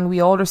was dying, we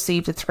all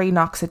received the 3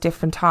 knocks at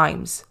different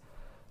times.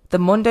 The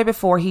Monday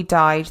before he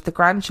died, the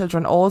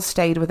grandchildren all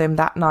stayed with him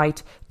that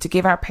night to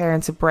give our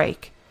parents a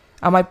break.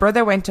 And my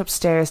brother went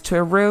upstairs to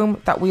a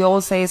room that we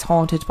all say is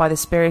haunted by the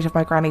spirit of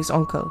my granny's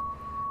uncle.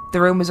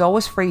 The room is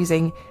always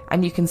freezing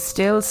and you can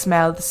still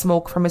smell the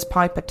smoke from his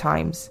pipe at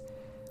times.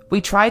 We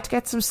tried to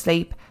get some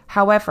sleep.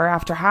 However,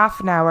 after half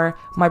an hour,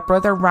 my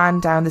brother ran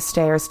down the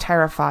stairs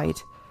terrified.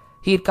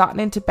 He had gotten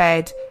into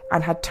bed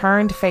and had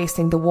turned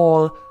facing the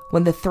wall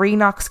when the 3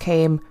 knocks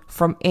came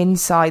from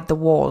inside the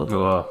wall.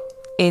 Ugh.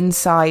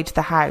 Inside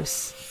the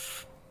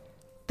house.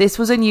 This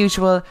was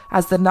unusual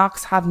as the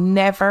knocks have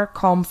never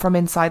come from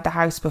inside the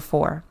house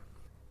before.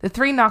 The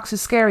 3 knocks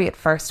is scary at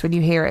first when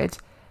you hear it.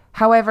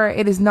 However,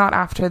 it is not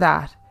after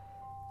that.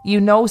 You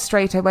know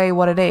straight away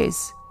what it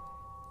is.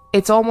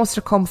 It's almost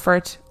a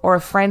comfort or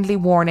a friendly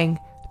warning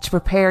to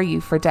prepare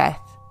you for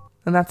death.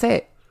 And that's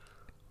it.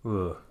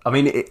 Ugh. I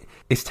mean,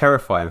 it's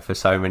terrifying for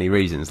so many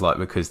reasons, like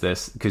because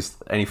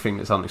anything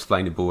that's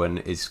unexplainable and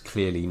is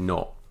clearly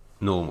not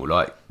normal,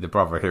 like the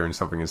brother hearing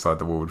something inside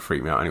the wall would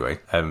freak me out anyway,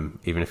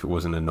 even if it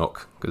wasn't a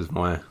knock, because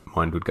my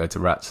mind would go to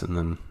rats and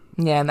then...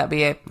 Yeah, and that'd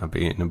be it. I'd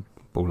be eating a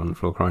ball on the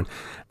floor crying.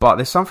 But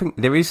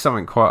there is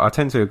something quite... I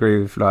tend to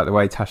agree with like the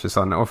way Tasha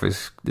signed it off.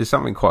 There's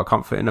something quite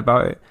comforting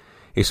about it.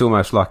 It's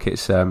almost like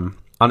it's...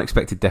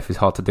 unexpected death is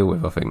hard to deal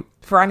with, I think.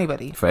 For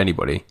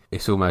anybody.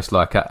 It's almost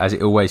like, as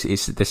it always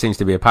is, there seems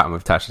to be a pattern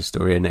with Tasha's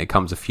story, and it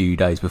comes a few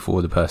days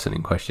before the person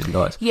in question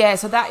dies. Yeah,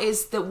 so that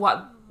is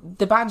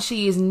the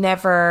Banshee is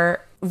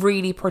never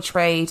really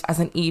portrayed as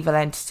an evil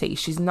entity.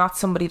 She's not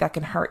somebody that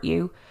can hurt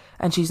you,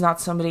 and she's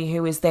not somebody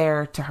who is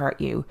there to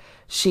hurt you.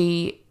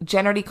 She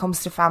generally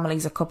comes to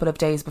families a couple of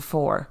days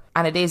before,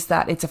 and it's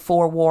a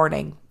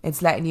forewarning.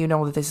 It's letting you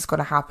know that this is going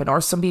to happen. Or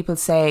some people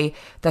say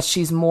that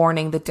she's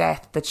mourning the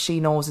death that she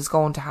knows is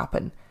going to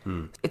happen.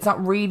 It's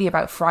not really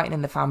about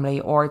frightening the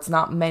family, or it's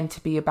not meant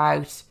to be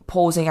about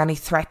posing any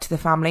threat to the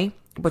family,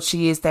 but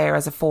she is there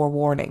as a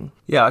forewarning.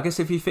 Yeah, I guess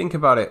if you think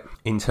about it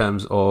in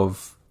terms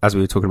of, as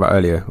we were talking about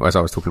earlier, or as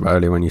I was talking about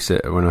earlier when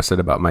I said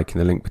about making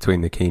the link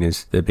between the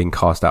Keeners, they're being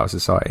cast out of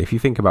society. If you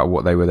think about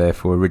what they were there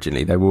for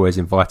originally, they were always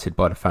invited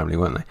by the family,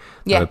 weren't they?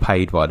 Yeah. They were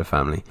paid by the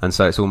family. And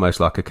so it's almost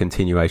like a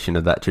continuation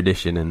of that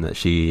tradition, and that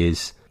she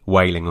is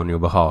wailing on your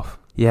behalf.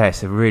 Yeah,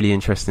 it's a really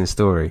interesting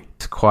story.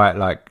 It's quite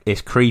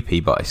it's creepy,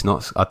 but it's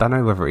not, I don't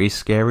know whether it is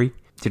scary. Do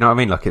you know what I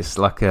mean? Like, it's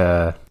like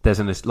there's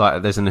an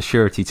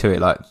assurity to it.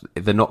 Like,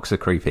 the knocks are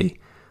creepy.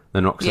 The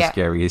knocks are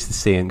scary. Is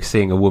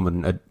seeing a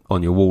woman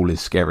on your wall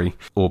is scary,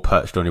 or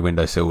perched on your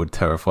windowsill would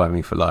terrify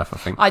me for life, I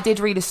think. I did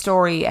read a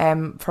story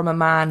from a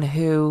man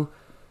who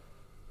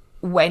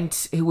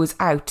was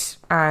out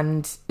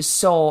and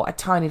saw a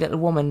tiny little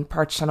woman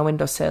perched on a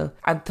windowsill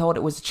and thought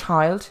it was a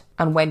child,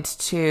 and went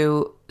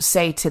to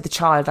say to the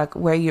child, like,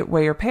 where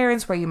your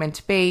parents, where you meant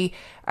to be.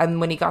 And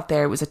when he got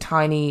there, it was a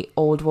tiny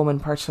old woman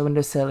perched on a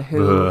windowsill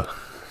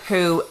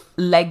who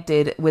legged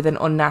it with an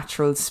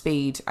unnatural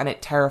speed, and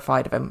it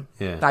terrified him.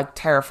 Yeah. Like,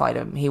 terrified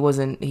him. He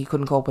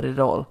couldn't cope with it at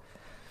all.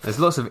 There's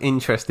lots of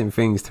interesting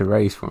things to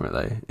raise from it,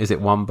 though. Is it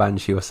one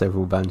Banshee or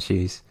several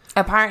Banshees?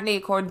 Apparently,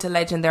 according to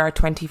legend, there are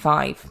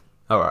 25.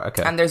 Oh, right,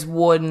 okay. And there's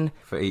one...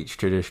 For each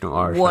traditional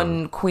Irish one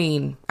family.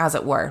 queen, as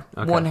it were.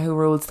 Okay. One who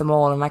rules them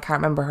all, and I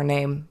can't remember her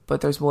name, but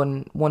there's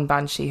one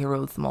Banshee who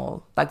rules them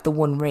all. Like the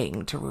one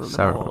ring to rule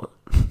them all.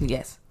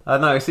 Yes.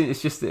 No,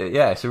 it's just,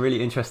 it's a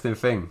really interesting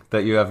thing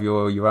that you have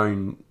your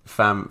own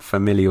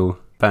familial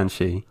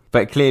Banshee.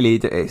 But clearly,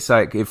 it's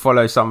like it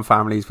follows some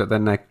families, but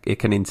then it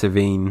can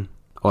intervene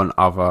on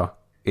other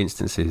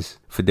instances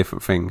for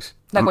different things.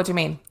 Like, what do you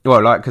mean?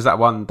 Well, like, because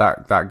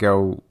that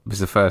girl was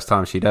the first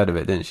time she'd heard of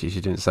it, didn't she?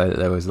 She didn't say that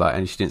there was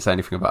and she didn't say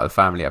anything about the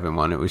family having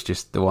one. It was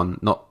just the one,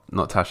 not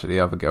Tasha, the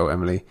other girl,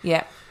 Emily.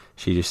 Yeah.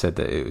 She just said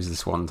that it was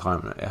this one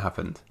time that it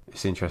happened.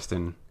 It's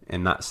interesting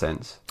in that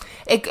sense.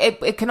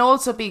 It can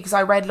also be, because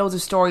I read loads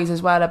of stories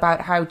as well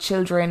about how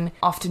children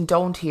often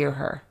don't hear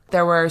her.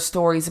 There were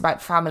stories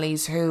about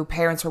families who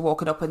parents were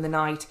woken up in the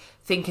night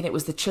thinking it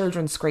was the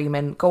children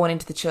screaming, going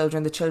into the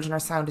children are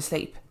sound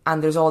asleep,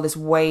 and there's all this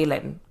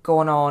wailing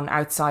going on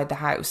outside the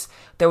house.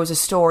 There was a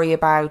story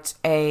about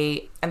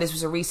and this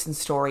was a recent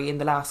story in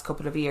the last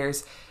couple of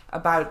years,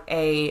 about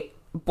a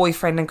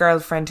boyfriend and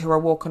girlfriend who were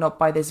woken up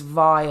by this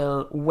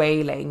vile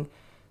wailing,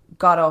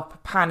 got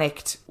up,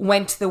 panicked,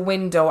 went to the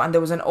window, and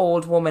there was an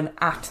old woman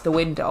at the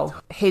window.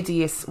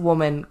 Hideous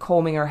woman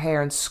combing her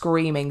hair and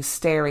screaming,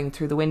 staring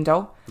through the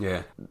window.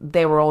 Yeah.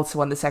 They were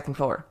also on the second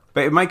floor.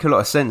 But it makes a lot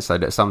of sense, though,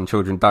 that some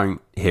children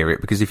don't hear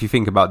it, because if you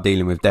think about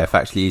dealing with death,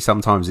 actually,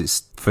 sometimes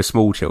it's, for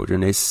small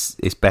children, it's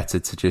better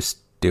to just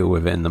deal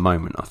with it in the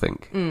moment, I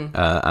think.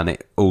 And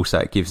it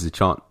gives the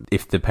chance,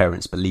 if the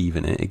parents believe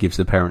in it gives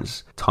the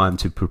parents time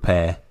to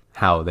prepare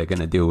how they're going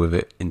to deal with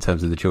it in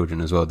terms of the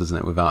children as well, doesn't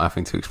it? Without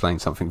having to explain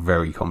something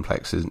very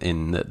complex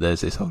in that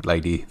there's this old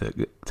lady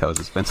that tells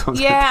us when someone's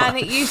going to die. And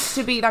it used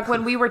to be, like,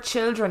 when we were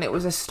children, it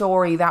was a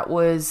story that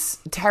was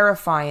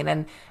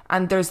terrifying.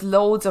 And there's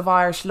loads of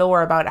Irish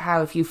lore about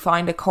how if you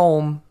find a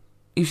comb,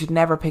 you should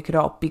never pick it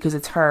up because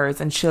it's hers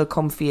and she'll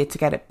come for you to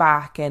get it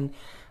back. And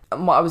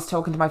I was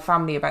talking to my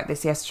family about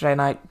this yesterday,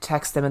 and I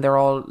texted them and they're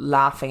all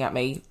laughing at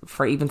me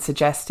for even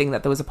suggesting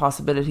that there was a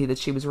possibility that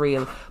she was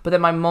real. But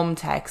then my mum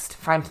texted,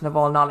 fountain of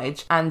all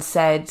knowledge, and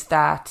said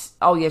that,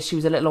 oh yes, she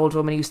was a little old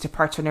woman who used to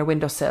perch on her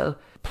windowsill.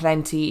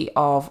 Plenty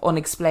of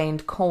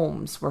unexplained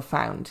combs were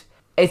found.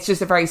 It's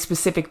just a very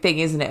specific thing,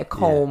 isn't it? A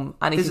comb.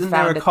 Yeah. And if Isn't you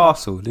found there a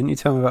castle? Didn't you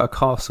tell me about a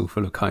castle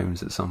full of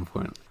combs at some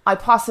point? I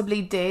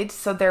possibly did.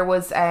 So there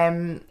was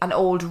an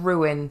old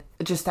ruin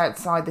just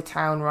outside the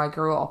town where I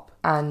grew up,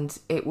 and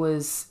it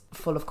was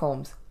full of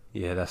combs.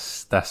 Yeah,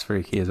 that's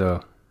freaky as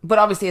well. But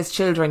obviously as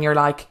children you're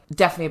like,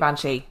 definitely a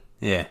banshee.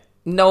 Yeah.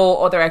 No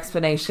other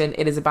explanation.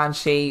 It is a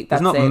banshee.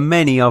 That's There's not it.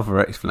 many other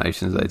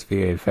explanations, though, to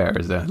be fair,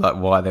 is there? Like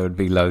why there would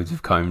be loads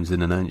of combs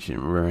in an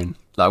ancient ruin.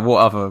 Like what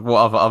other?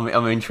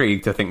 I'm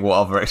intrigued to think what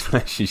other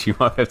explanations you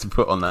might have to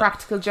put on that.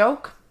 Practical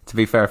joke? To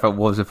be fair, if it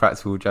was a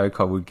practical joke,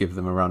 I would give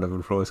them a round of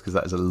applause, because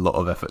that is a lot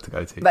of effort to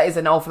go to. That is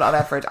an awful lot of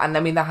effort. And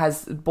I mean, that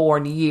has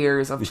borne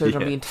years of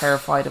children being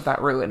terrified of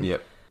that ruin.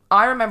 Yep.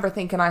 I remember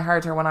thinking I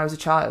heard her when I was a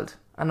child.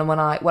 And then when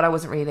I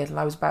wasn't really little,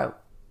 I was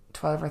about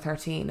 12 or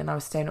 13, and I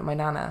was staying with my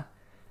nana.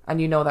 And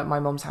you know that my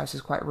mum's house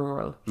is quite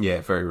rural.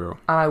 Yeah, very rural.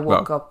 And I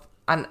woke up,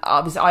 and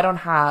obviously I don't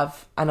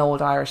have an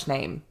old Irish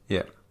name.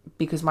 Yeah.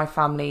 Because my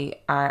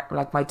family are,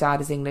 like, my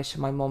dad is English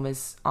and my mum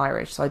is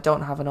Irish, so I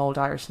don't have an old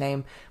Irish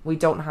name. We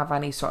don't have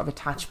any sort of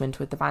attachment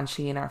with the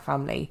Banshee in our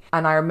family.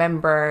 And I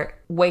remember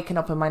waking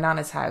up in my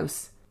nana's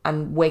house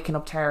and waking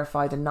up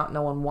terrified and not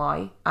knowing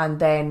why, and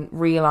then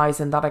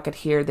realising that I could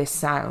hear this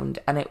sound,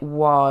 and it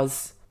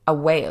was a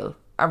wail,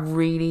 a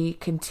really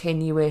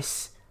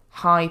continuous,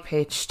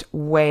 high-pitched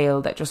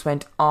wail that just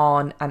went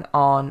on and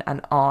on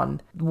and on.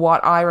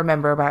 What I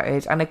remember about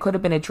it, and it could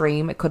have been a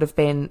dream, it could have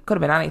been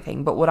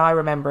anything, but what I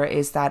remember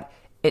is that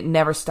it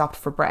never stopped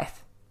for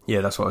breath.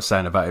 Yeah, that's what I was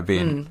saying about it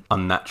being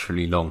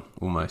unnaturally long,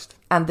 almost.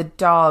 And the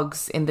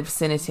dogs in the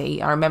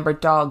vicinity, I remember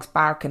dogs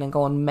barking and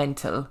going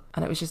mental,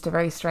 and it was just a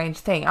very strange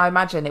thing. I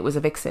imagine it was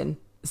a vixen.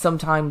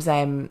 Sometimes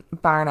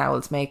barn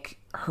owls make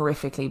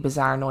horrifically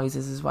bizarre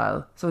noises as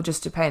well. So it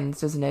just depends,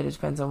 doesn't it? It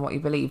depends on what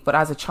you believe. But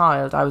as a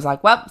child, I was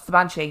like, well, it's the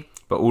Banshee.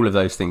 But all of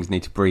those things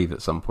need to breathe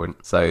at some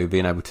point. So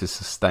being able to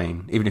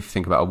sustain, even if you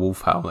think about a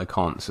wolf howl, they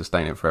can't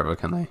sustain it forever,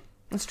 can they?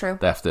 That's true.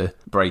 They have to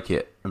break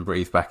it and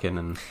breathe back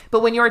in.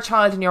 But when you're a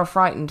child and you're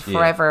frightened,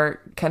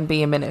 forever can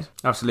be a minute.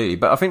 Absolutely.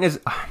 But I think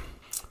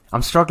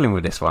I'm struggling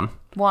with this one.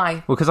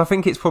 Why? Well, because I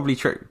think it's probably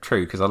true,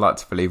 because I like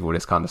to believe all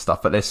this kind of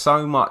stuff, but there's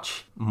so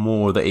much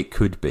more that it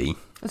could be.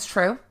 That's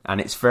true.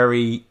 And it's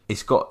very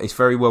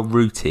well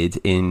rooted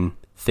in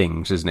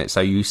things, isn't it?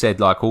 So you said,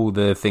 like, all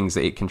the things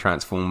that it can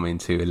transform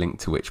into are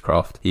linked to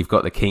witchcraft. You've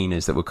got the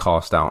keeners that were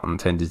cast out and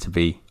tended to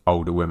be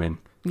older women.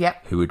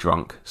 Yep. Who were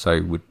drunk.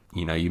 So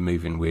you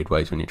move in weird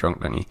ways when you're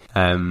drunk, don't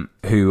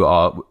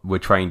you? Were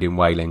trained in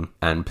wailing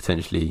and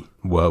potentially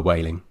were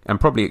wailing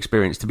and probably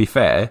experienced, to be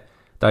fair,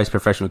 those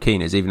professional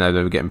keeners, even though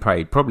they were getting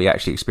paid, probably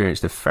actually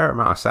experienced a fair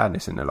amount of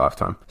sadness in their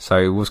lifetime. So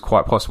it was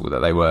quite possible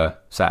that they were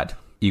sad.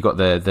 You got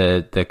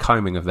the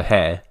combing of the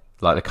hair.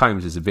 Like, the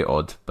combs is a bit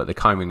odd, but the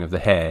combing of the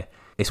hair,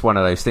 it's one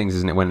of those things,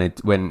 isn't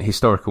it? When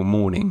historical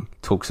mourning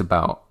talks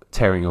about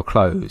tearing your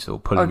clothes or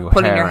pulling your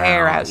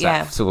hair out,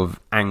 yeah. That sort of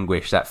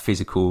anguish, that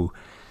physical.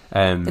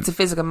 It's a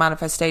physical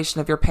manifestation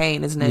of your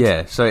pain, isn't it?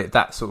 Yeah, so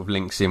that sort of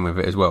links in with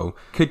it as well.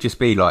 Could just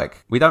be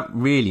like, we don't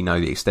really know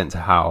the extent to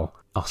how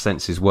our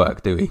senses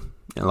work, do we?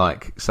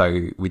 Like,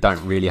 so we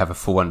don't really have a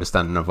full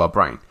understanding of our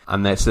brain.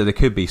 And so there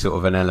could be sort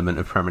of an element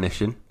of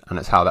premonition, and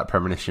it's how that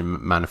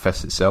premonition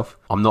manifests itself.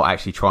 I'm not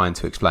actually trying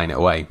to explain it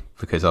away,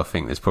 because I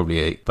think there's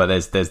probably but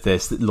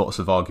there's lots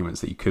of arguments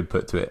that you could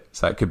put to it.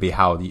 So it could be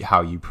how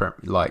you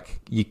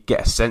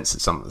get a sense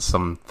that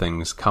some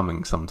things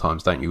coming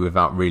sometimes, don't you,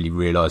 without really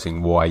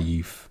realising why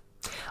you've...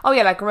 Oh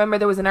yeah, like, remember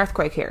there was an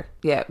earthquake here.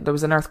 Yeah, there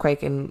was an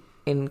earthquake in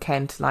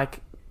Kent,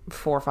 like,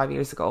 4 or 5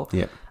 years ago.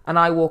 Yeah. And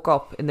I woke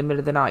up in the middle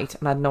of the night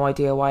and I had no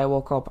idea why I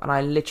woke up. And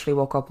I literally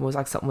woke up and was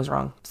like, something was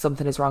wrong.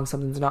 Something is wrong.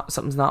 Something's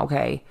not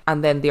okay.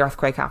 And then the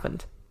earthquake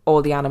happened.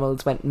 All the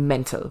animals went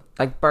mental,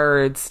 like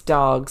birds,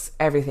 dogs,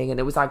 everything. And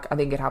it was like, I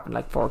think it happened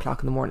like 4 o'clock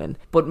in the morning.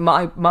 But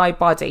my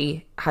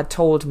body had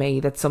told me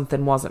that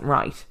something wasn't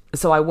right.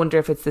 So I wonder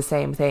if it's the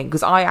same thing.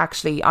 Because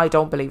I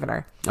don't believe in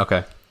her.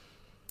 Okay.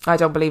 I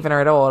don't believe in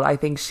her at all. I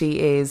think she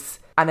is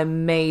an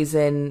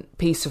amazing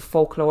piece of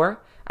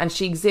folklore. And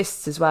she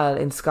exists as well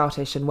in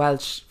Scottish and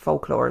Welsh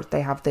folklore.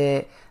 They have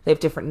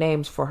different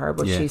names for her,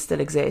 but she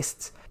still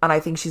exists. And I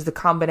think she's the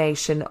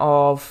combination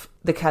of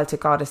the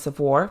Celtic goddess of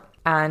war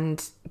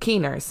and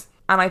keeners.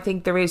 And I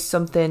think there is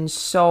something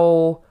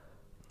so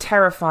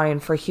terrifying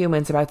for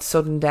humans about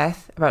sudden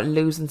death, about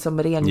losing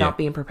somebody and not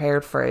being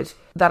prepared for it,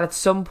 that at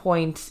some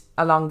point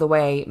along the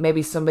way,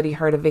 maybe somebody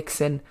heard a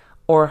vixen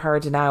or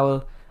heard an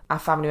owl, a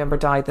family member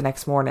died the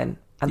next morning,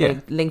 and they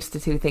linked the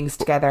two things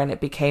together and it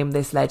became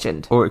this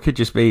legend. Or it could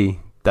just be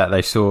that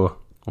they saw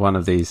one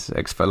of these,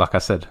 like I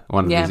said,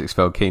 these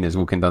expelled keeners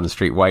walking down the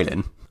street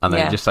wailing, and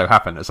then it just so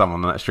happened that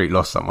someone on that street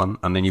lost someone,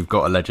 and then you've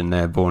got a legend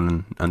there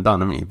born and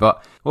done, haven't you?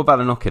 But what about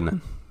the knocking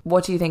then?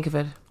 What do you think of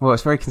it? Well,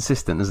 it's very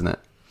consistent, isn't it?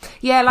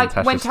 Yeah, like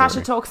when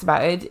Tasha talks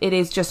about it, it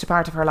is just a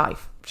part of her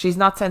life. She's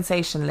not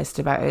sensationalist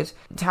about it.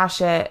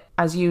 Tasha,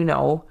 as you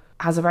know,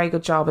 has a very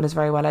good job and is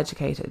very well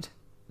educated.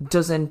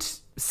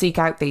 Doesn't seek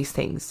out these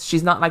things.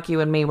 She's not like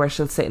you and me where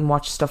she'll sit and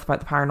watch stuff about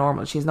the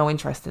paranormal. She has no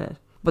interest in it.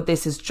 But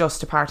this is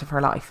just a part of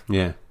her life.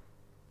 Yeah.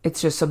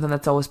 It's just something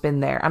that's always been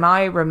there. And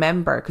I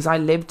remember, because I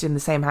lived in the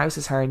same house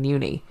as her in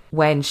uni,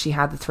 when she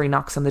had the 3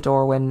 knocks on the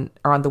door or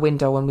on the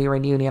window when we were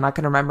in uni, and I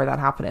can remember that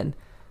happening.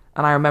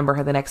 And I remember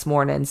her the next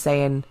morning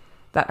saying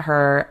that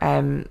her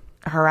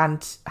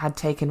aunt had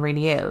taken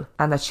really ill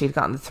and that she'd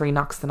gotten the 3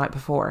 knocks the night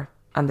before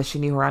and that she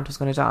knew her aunt was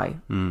going to die.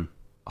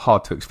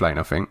 Hard to explain,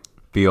 I think,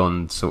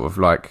 beyond sort of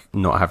like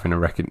not having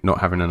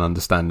an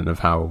understanding of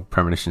how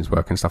premonitions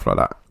work and stuff like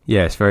that.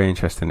 Yeah, it's very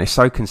interesting. It's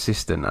so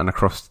consistent and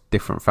across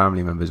different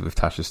family members with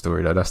Tasha's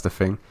story, though. That's the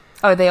thing.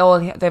 Oh,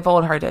 they've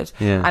all heard it.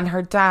 Yeah. And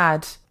her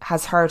dad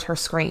has heard her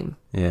scream.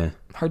 Yeah.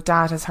 Her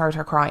dad has heard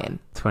her crying.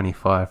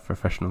 25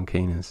 professional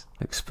keeners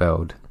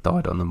expelled,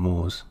 died on the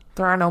moors.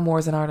 There are no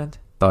moors in Ireland.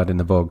 Died in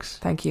the bogs.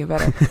 Thank you,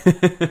 better.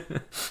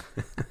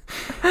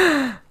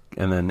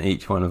 And then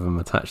each one of them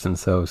attached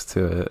themselves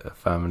to a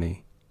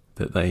family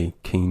that they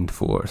keened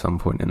for at some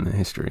point in their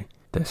history.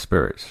 Their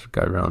spirits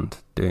go around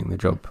doing the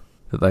job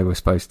that they were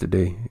supposed to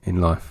do in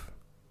life,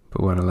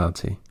 but weren't allowed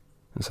to.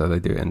 And so they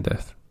do it in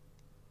death.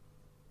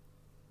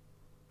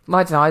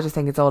 I don't know, I just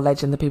think it's all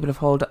legend that people have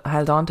held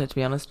on to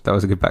be honest. That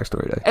was a good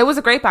backstory, though. It was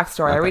a great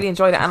backstory. Okay. I really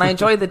enjoyed it, and I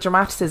enjoyed the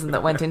dramaticism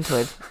that went into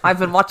it. I've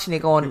been watching it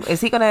going,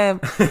 is he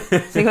gonna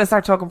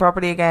start talking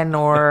properly again,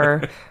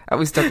 or are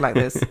we stuck like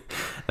this?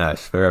 No,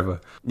 it's forever.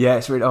 Yeah,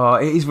 it's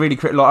really, it is really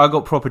like, I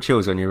got proper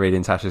chills when you're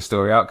reading Tasha's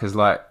story out, because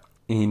like,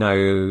 you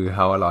know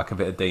how I like a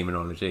bit of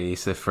demonology,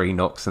 it's the 3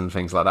 knocks and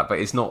things like that, but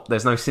it's not,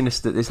 there's no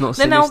sinister, it's not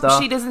sinister. No,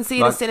 she doesn't see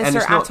the sinister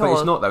at all. But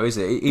it's not though, is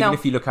it? Even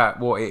if you look at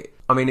what it,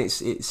 I mean,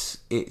 it's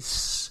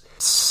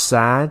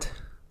sad,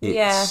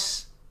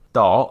 it's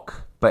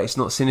dark, but it's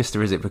not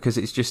sinister, is it? Because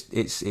it's just,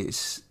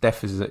 it's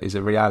death is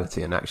a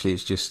reality, and actually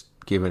it's just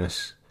giving you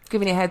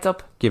a heads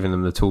up, giving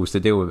them the tools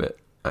to deal with it,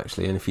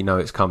 actually. And if you know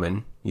it's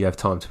coming, you have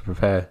time to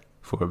prepare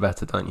for it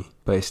better, don't you?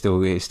 But it's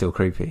still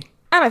creepy.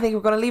 And I think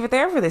we're going to leave it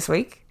there for this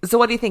week. So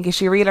what do you think? Is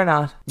she real or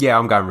not? Yeah,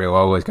 I'm going real. I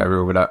always go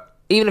real with that.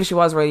 Even if she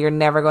was real, you're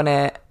never going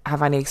to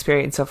have any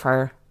experience of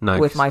her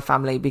with my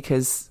family,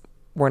 because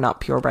we're not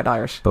purebred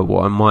Irish. But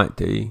what I might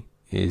do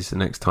is the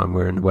next time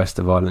we're in the west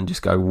of Ireland,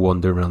 just go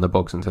wander around the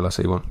bogs until I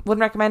see one.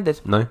 Wouldn't recommend it.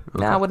 No? Okay.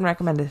 No, I wouldn't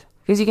recommend it.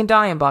 Because you can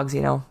die in bogs,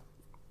 you know.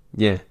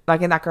 Yeah.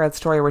 Like in that girl's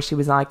story where she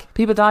was like,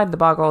 people died in the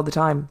bog all the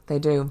time. They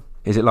do.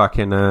 Is it like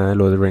in Lord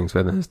of the Rings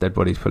where there's dead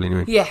bodies pulling you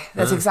in? Yeah,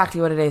 that's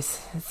exactly what it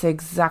is. It's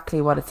exactly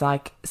what it's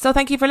like. So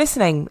thank you for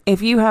listening.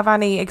 If you have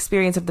any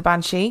experience of the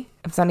Banshee,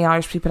 if there's any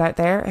Irish people out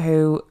there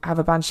who have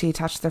a Banshee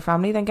attached to their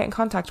family, then get in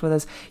contact with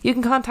us. You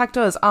can contact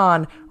us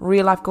on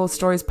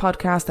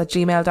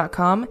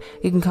reallifeghoststoriespodcast@gmail.com.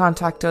 You can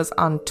contact us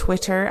on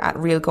Twitter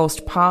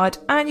 @realghostpod,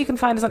 and you can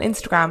find us on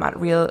Instagram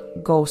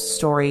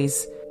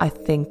 @realghoststories, I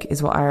think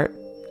is what our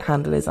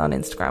handle is on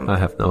Instagram. I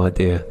have no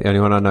idea. The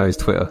only one I know is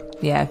Twitter.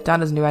 Yeah, Dan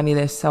doesn't do any of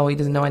this, so he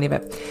doesn't know any of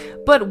it.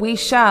 But we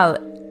shall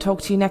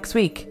talk to you next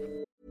week.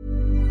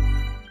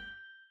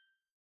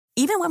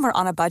 Even when we're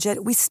on a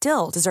budget, we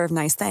still deserve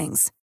nice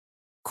things.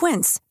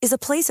 Quince is a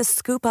place to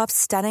scoop up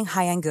stunning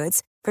high-end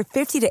goods for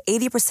 50 to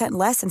 80%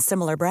 less than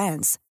similar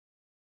brands.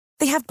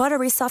 They have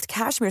buttery soft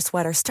cashmere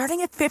sweaters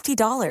starting at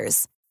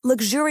 $50,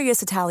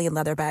 luxurious Italian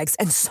leather bags,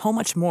 and so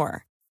much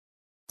more.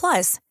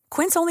 Plus,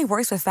 Quince only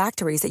works with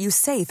factories that use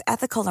safe,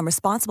 ethical, and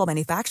responsible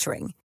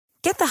manufacturing.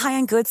 Get the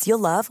high-end goods you'll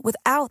love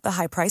without the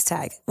high price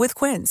tag with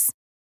Quince.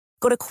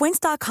 Go to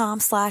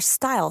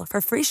quince.com/style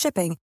for free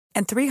shipping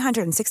and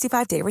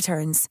 365-day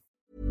returns.